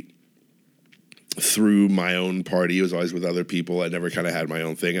really threw my own party. It was always with other people. I never kind of had my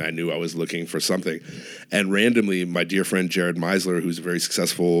own thing, and I knew I was looking for something. And randomly, my dear friend Jared Meisler, who's a very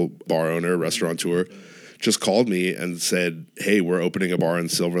successful bar owner, restaurateur, just called me and said, hey, we're opening a bar in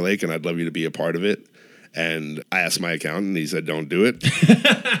Silver Lake, and I'd love you to be a part of it. And I asked my accountant, and he said, don't do it.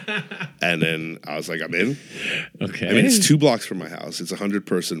 And then I was like, I'm in. Okay. I mean, it's 2 blocks from my house. It's a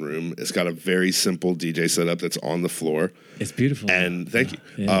 100-person room. It's got a very simple DJ setup that's on the floor. It's beautiful. And thank you.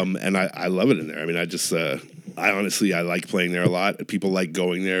 Yeah. And I love it in there. I mean, I just, I like playing there a lot. People like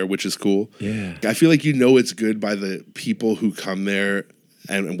going there, which is cool. Yeah. I feel like it's good by the people who come there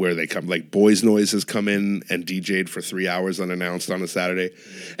and where they come. Like Boys Noise has come in and DJ'd for 3 hours unannounced on a Saturday.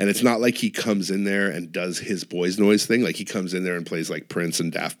 And it's not like he comes in there and does his Boys Noise thing. Like he comes in there and plays like Prince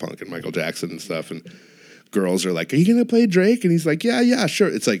and Daft Punk and Michael Jackson and stuff. And girls are like, are you going to play Drake? And he's like, yeah, sure.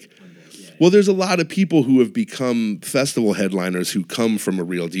 It's like, well, there's a lot of people who have become festival headliners who come from a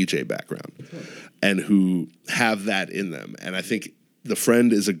real DJ background and who have that in them. And I think the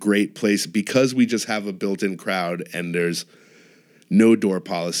Friend is a great place because we just have a built-in crowd and there's no door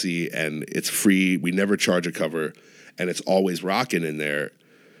policy and it's free. We never charge a cover and it's always rocking in there,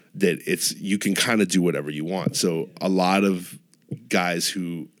 that you can kind of do whatever you want. So a lot of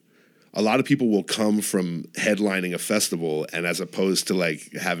people will come from headlining a festival, and as opposed to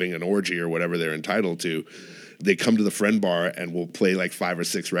like having an orgy or whatever they're entitled to, they come to the Friend Bar and will play like 5 or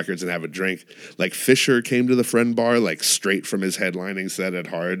 6 records and have a drink. Like Fisher came to the Friend Bar like straight from his headlining set at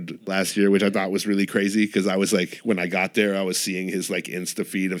Hard last year, which I thought was really crazy because I was like, when I got there, I was seeing his like Insta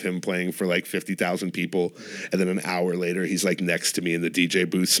feed of him playing for like 50,000 people. And then an hour later, he's like next to me in the DJ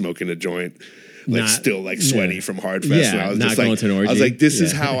booth smoking a joint. Like still like sweaty from Hard Fest. Yeah, and I was not just going like, to an orgy. I was like, this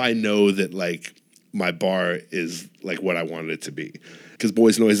is how I know that like my bar is like what I wanted it to be. Because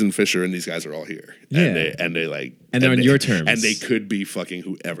Boys Noise and Fisher and these guys are all here. Yeah. And they like... And they're on your terms. And they could be fucking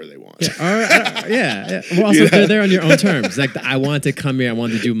whoever they want. Yeah. Yeah. Well, also, they're there on your own terms. Like, I wanted to come here. I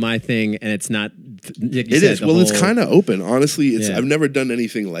wanted to do my thing. And it's not... Like it is. Well, it's kind of open. Honestly, Yeah. I've never done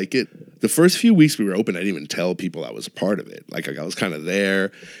anything like it. The first few weeks we were open, I didn't even tell people I was a part of it. Like I was kind of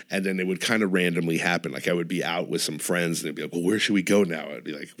there, and then it would kind of randomly happen. Like I would be out with some friends, and they'd be like, well, where should we go now? I'd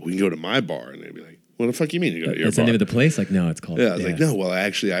be like, we can go to my bar. And they'd be like, what the fuck you mean you go to your That's bar? the name of the place? Like, no, it's called... Yeah, I was like, no, well,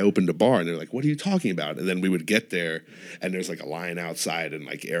 I opened a bar. And they're like, what are you talking about? And then we would get there, and there's like a line outside, and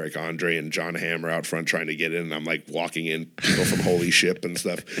like Eric Andre and John Hamm are out front trying to get in, and I'm like walking in, people from Holy Ship and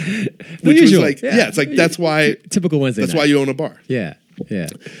stuff. Which was like, it's like, that's why... Typical Wednesday That's night. why you own a bar. Yeah.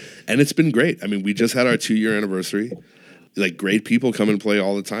 And it's been great. I mean, we just had our 2-year anniversary. Like, great people come and play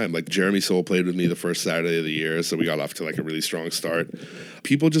all the time. Like, Jeremy Soule played with me the first Saturday of the year, so we got off to, like, a really strong start.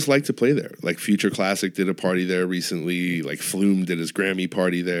 People just like to play there. Like, Future Classic did a party there recently. Like, Flume did his Grammy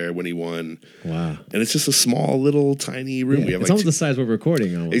party there when he won. Wow. And it's just a small, little, tiny room. Yeah. We have It's like almost the size we're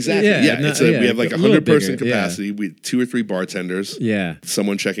recording. Almost. Exactly. Yeah. We have, like, a little 100-person bigger. capacity. We 2 or 3 bartenders. Yeah.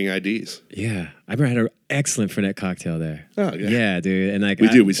 Someone checking IDs. Yeah. I remember I had an excellent Fernet cocktail there. Oh, yeah. Yeah, dude. And like We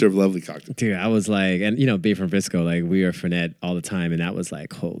do. We serve lovely cocktails. Dude, I was like, and you know, being from Frisco, like we were Fernet all the time, and that was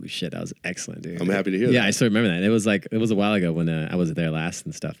like, holy shit, that was excellent, dude. I'm happy to hear Yeah, that. I still remember that. It was a while ago when I was there last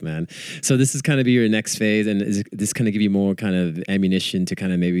and stuff, man. So this is kind of your next phase, and is this kind of give you more kind of ammunition to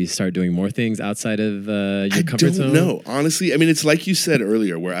kind of maybe start doing more things outside of your comfort zone? I don't know, honestly. I mean, it's like you said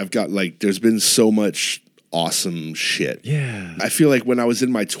earlier, where I've got like, there's been so much awesome shit. Yeah. I feel like when I was in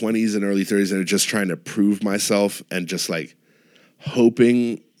my 20s and early 30s and just trying to prove myself and just like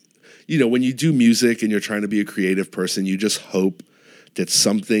hoping, you know, when you do music and you're trying to be a creative person, you just hope that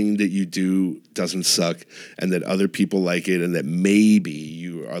something that you do doesn't suck and that other people like it and that maybe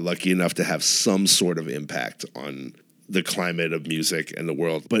you are lucky enough to have some sort of impact on the climate of music and the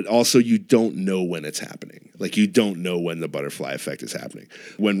world. But also you don't know when it's happening. Like you don't know when the butterfly effect is happening.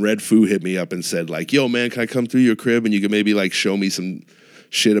 When Red Foo hit me up and said like, yo man, can I come through your crib and you can maybe like show me some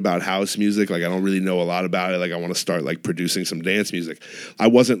shit about house music? Like I don't really know a lot about it. Like I want to start like producing some dance music. I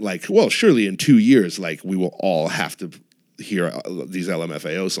wasn't like, well, surely in 2 years, like we will all have to hear these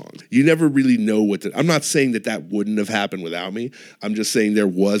LMFAO songs. You never really know what I'm not saying that wouldn't have happened without me. I'm just saying there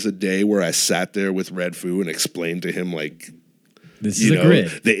was a day where I sat there with Red Foo and explained to him like, this is a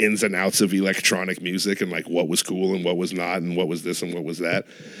grid. The ins and outs of electronic music and like what was cool and what was not and what was this and what was that.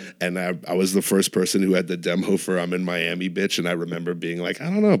 And I was the first person who had the demo for I'm in Miami, bitch. And I remember being like, I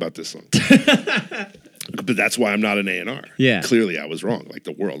don't know about this song. But that's why I'm not an A&R. Yeah. Clearly I was wrong. Like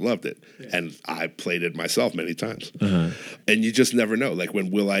the world loved it. Yeah. And I played it myself many times. Uh-huh. And you just never know. Like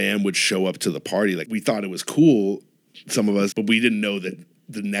when will.i.am would show up to the party, like we thought it was cool, some of us, but we didn't know that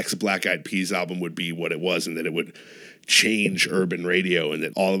the next Black Eyed Peas album would be what it was and that it would change urban radio and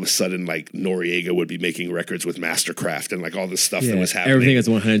that all of a sudden like Noriega would be making records with Mastercraft and like all this stuff that was happening. Everything is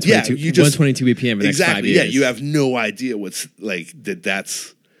 122 BPM in the next 5 years. Yeah, you have no idea what's like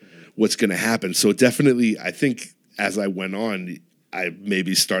that's what's going to happen. So definitely, I think as I went on, I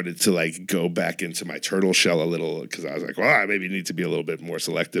maybe started to like go back into my turtle shell a little because I was like, well, I maybe need to be a little bit more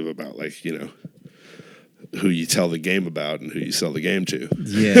selective about like, you know, who you tell the game about and who you sell the game to.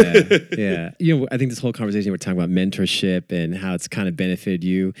 Yeah. You know, I think this whole conversation we're talking about mentorship and how it's kind of benefited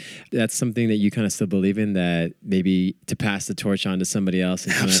you. That's something that you kind of still believe in, that maybe to pass the torch on to somebody else.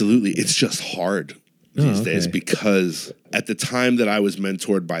 And Absolutely. It's just hard. these days, because at the time that I was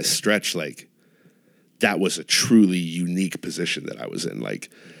mentored by Stretch, like that was a truly unique position that I was in. Like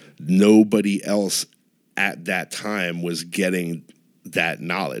nobody else at that time was getting that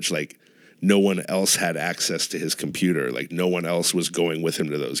knowledge. Like no one else had access to his computer. Like no one else was going with him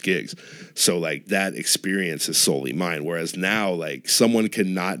to those gigs. So like that experience is solely mine. Whereas now, like someone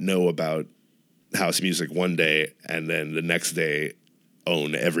can not know about house music one day and then the next day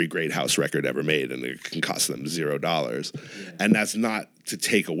own every great house record ever made, and it can cost them $0. And that's not to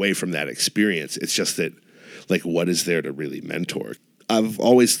take away from that experience. It's just that, like, what is there to really mentor? I've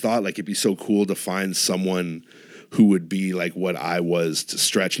always thought, like, it'd be so cool to find someone who would be like what I was to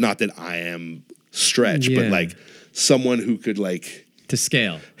Stretch. Not that I am Stretch, but like someone who could like to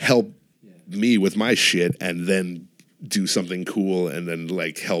scale help me with my shit and then do something cool and then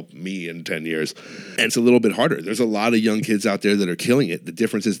like help me in 10 years. And it's a little bit harder. There's a lot of young kids out there that are killing it. The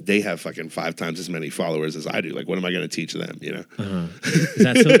difference is they have fucking 5 times as many followers as I do. Like, what am I going to teach them, you know?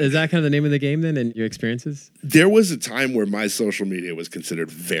 Is that kind of the name of the game then in your experiences? There was a time where my social media was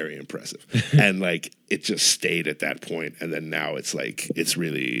considered very impressive. And like, it just stayed at that point. And then now it's like, it's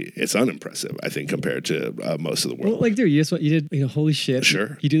unimpressive, I think, compared to most of the world. Well, like, dude, you did, holy shit.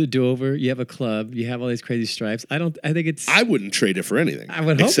 Sure. You do the do-over, you have a club, you have all these crazy stripes. I wouldn't trade it for anything. I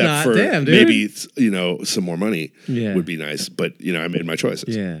would hope except not. for Damn, dude. maybe, some more money would be nice. But, I made my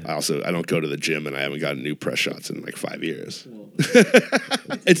choices. Yeah. I don't go to the gym and I haven't gotten new press shots in like 5 years.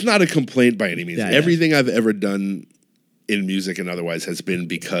 It's not a complaint by any means. Everything I've ever done in music and otherwise has been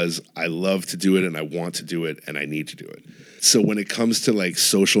because I love to do it and I want to do it and I need to do it. So when it comes to like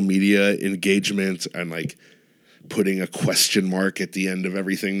social media engagement and like putting a question mark at the end of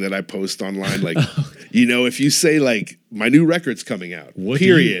everything that I post online, like, if you say like my new record's coming out,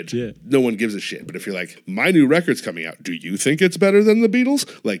 period, no one gives a shit. But if you're like, my new record's coming out, do you think it's better than the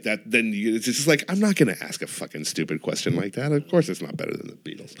Beatles? Like that, then it's just like, I'm not going to ask a fucking stupid question like that. Of course it's not better than the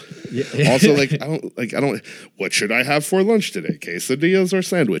Beatles. Yeah. Also, I don't, what should I have for lunch today? Quesadillas or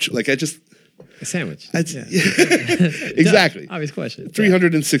sandwich? Like a sandwich. Exactly. Obvious question.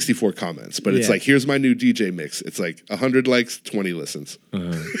 364 comments, but it's like, here's my new DJ mix. It's like 100 likes, 20 listens. But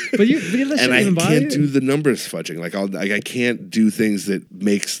and I can't do the numbers fudging. Like I can't do things that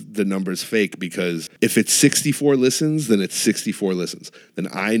makes the numbers fake, because if it's 64 listens, then it's 64 listens. Then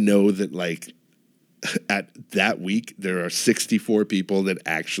I know that like at that week, there are 64 people that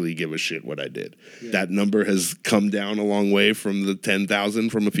actually give a shit what I did. Yeah. That number has come down a long way from the 10,000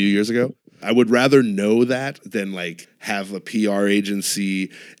 from a few years ago. I would rather know that than like have a PR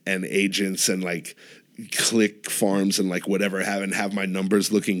agency and agents and like click farms and like whatever have my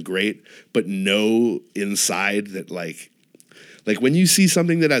numbers looking great, but know inside that like when you see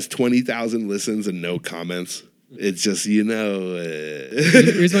something that has 20,000 listens and no comments, it's just, no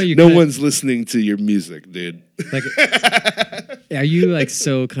one's listening to your music, dude. Like, are you like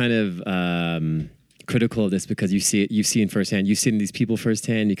so kind of critical of this because you've seen firsthand, you've seen these people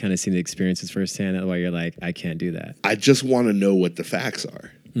firsthand, you kind of seen the experiences firsthand, that's why you're like, I can't do that. I just want to know what the facts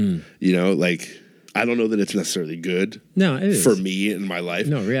are. Like, I don't know that it's necessarily good for me in my life,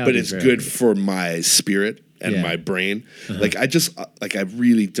 but it's good for my spirit and my brain. Like, I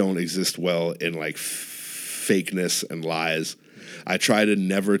really don't exist well in like fakeness and lies. I try to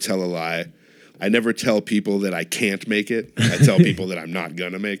never tell a lie. I never tell people that I can't make it. I tell people that I'm not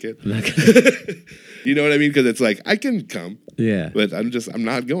gonna make it. You know what I mean? Because it's like, I can come, but I'm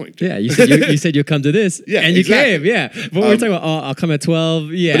not going to. Yeah, you said you'll come to this, and you came, But we're talking about, I'll come at 12,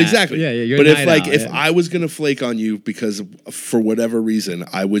 But exactly, you're but if I was gonna flake on you because for whatever reason,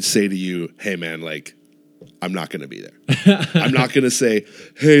 I would say to you, hey man, like, I'm not going to be there. I'm not going to say,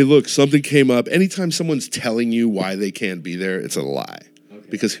 hey, look, something came up. Anytime someone's telling you why they can't be there, it's a lie. Okay.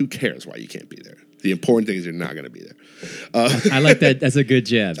 Because who cares why you can't be there? The important thing is you're not going to be there. I like that. That's a good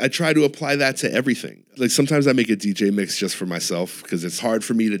jab. I try to apply that to everything. Like sometimes I make a DJ mix just for myself because it's hard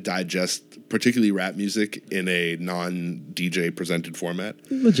for me to digest, particularly rap music, in a non-DJ presented format.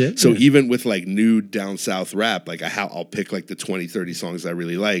 Legit. So even with like new down south rap, like I'll pick like the 20, 30 songs I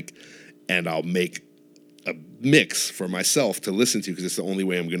really like, and I'll make a mix for myself to listen to because it's the only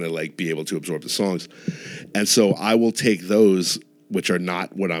way I'm going to like be able to absorb the songs. And so I will take those, which are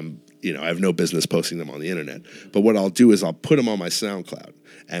not what I have no business posting them on the internet. But what I'll do is I'll put them on my SoundCloud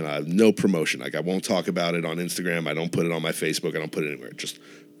and I have no promotion. Like I won't talk about it on Instagram. I don't put it on my Facebook. I don't put it anywhere. Just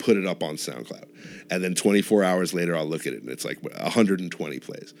put it up on SoundCloud. And then 24 hours later, I'll look at it and it's like 120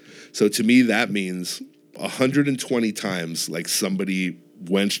 plays. So to me, that means 120 times like somebody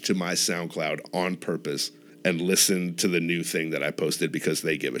went to my SoundCloud on purpose and listened to the new thing that I posted because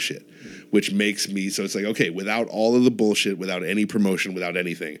they give a shit, which makes me, so it's like, okay, without all of the bullshit, without any promotion, without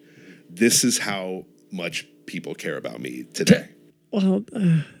anything, this is how much people care about me today. Well,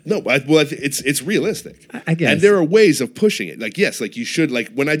 No, it's realistic. I guess. And there are ways of pushing it. Like, yes, like you should,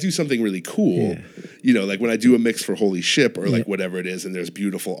 like when I do something really cool, you know, like when I do a mix for Holy Ship or like whatever it is, and there's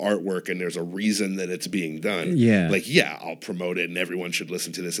beautiful artwork and there's a reason that it's being done. Yeah. Like, yeah, I'll promote it and everyone should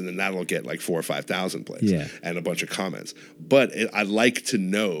listen to this, and then that'll get like 4,000 or 5,000 plays and a bunch of comments. But I like to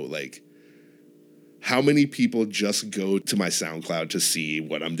know, like, how many people just go to my SoundCloud to see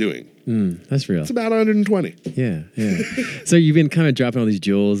what I'm doing? That's real. It's about 120. Yeah. So you've been kind of dropping all these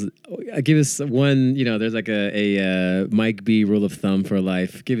jewels. Give us one. You know, there's like a Mike B rule of thumb for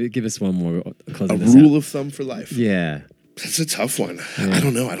life. Give us one more. A rule of thumb for life. Yeah. That's a tough one. I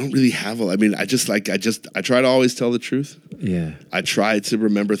don't know. I don't really have I mean, I try to always tell the truth. Yeah. I try to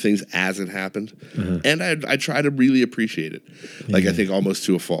remember things as it happened. And I try to really appreciate it. Like, I think almost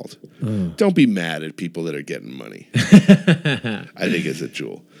to a fault. Don't be mad at people that are getting money. I think it's a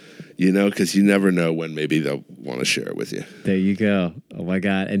jewel. You know, because you never know when maybe they'll want to share it with you. There you go. Oh, my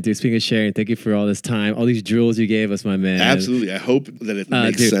God. And dude, speaking of sharing, thank you for all this time, all these jewels you gave us, my man. Absolutely. I hope that it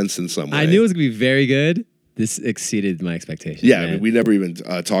makes sense in some way. I knew it was going to be very good. This exceeded my expectations. Yeah, I mean, we never even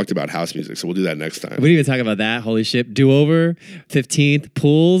talked about house music, so we'll do that next time. We didn't even talk about that. Holy shit. Do-Over, 15th,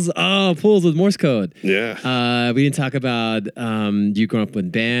 Pools. Oh, Pools with Morse code. Yeah. We didn't talk about you growing up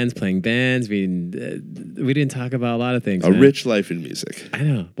with bands, playing bands. We didn't talk about a lot of things. A rich life in music. I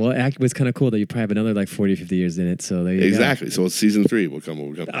know. Well, it was kind of cool that you probably have another like 40 or 50 years in it. So there you go. So it's season 3. We'll come.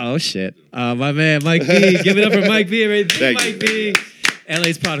 Oh, shit. My man, Mike B. Give it up for Mike B. Right? Thank Mike B.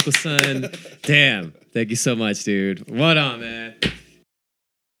 LA's prodigal son. Damn. Thank you so much, dude. What on, man?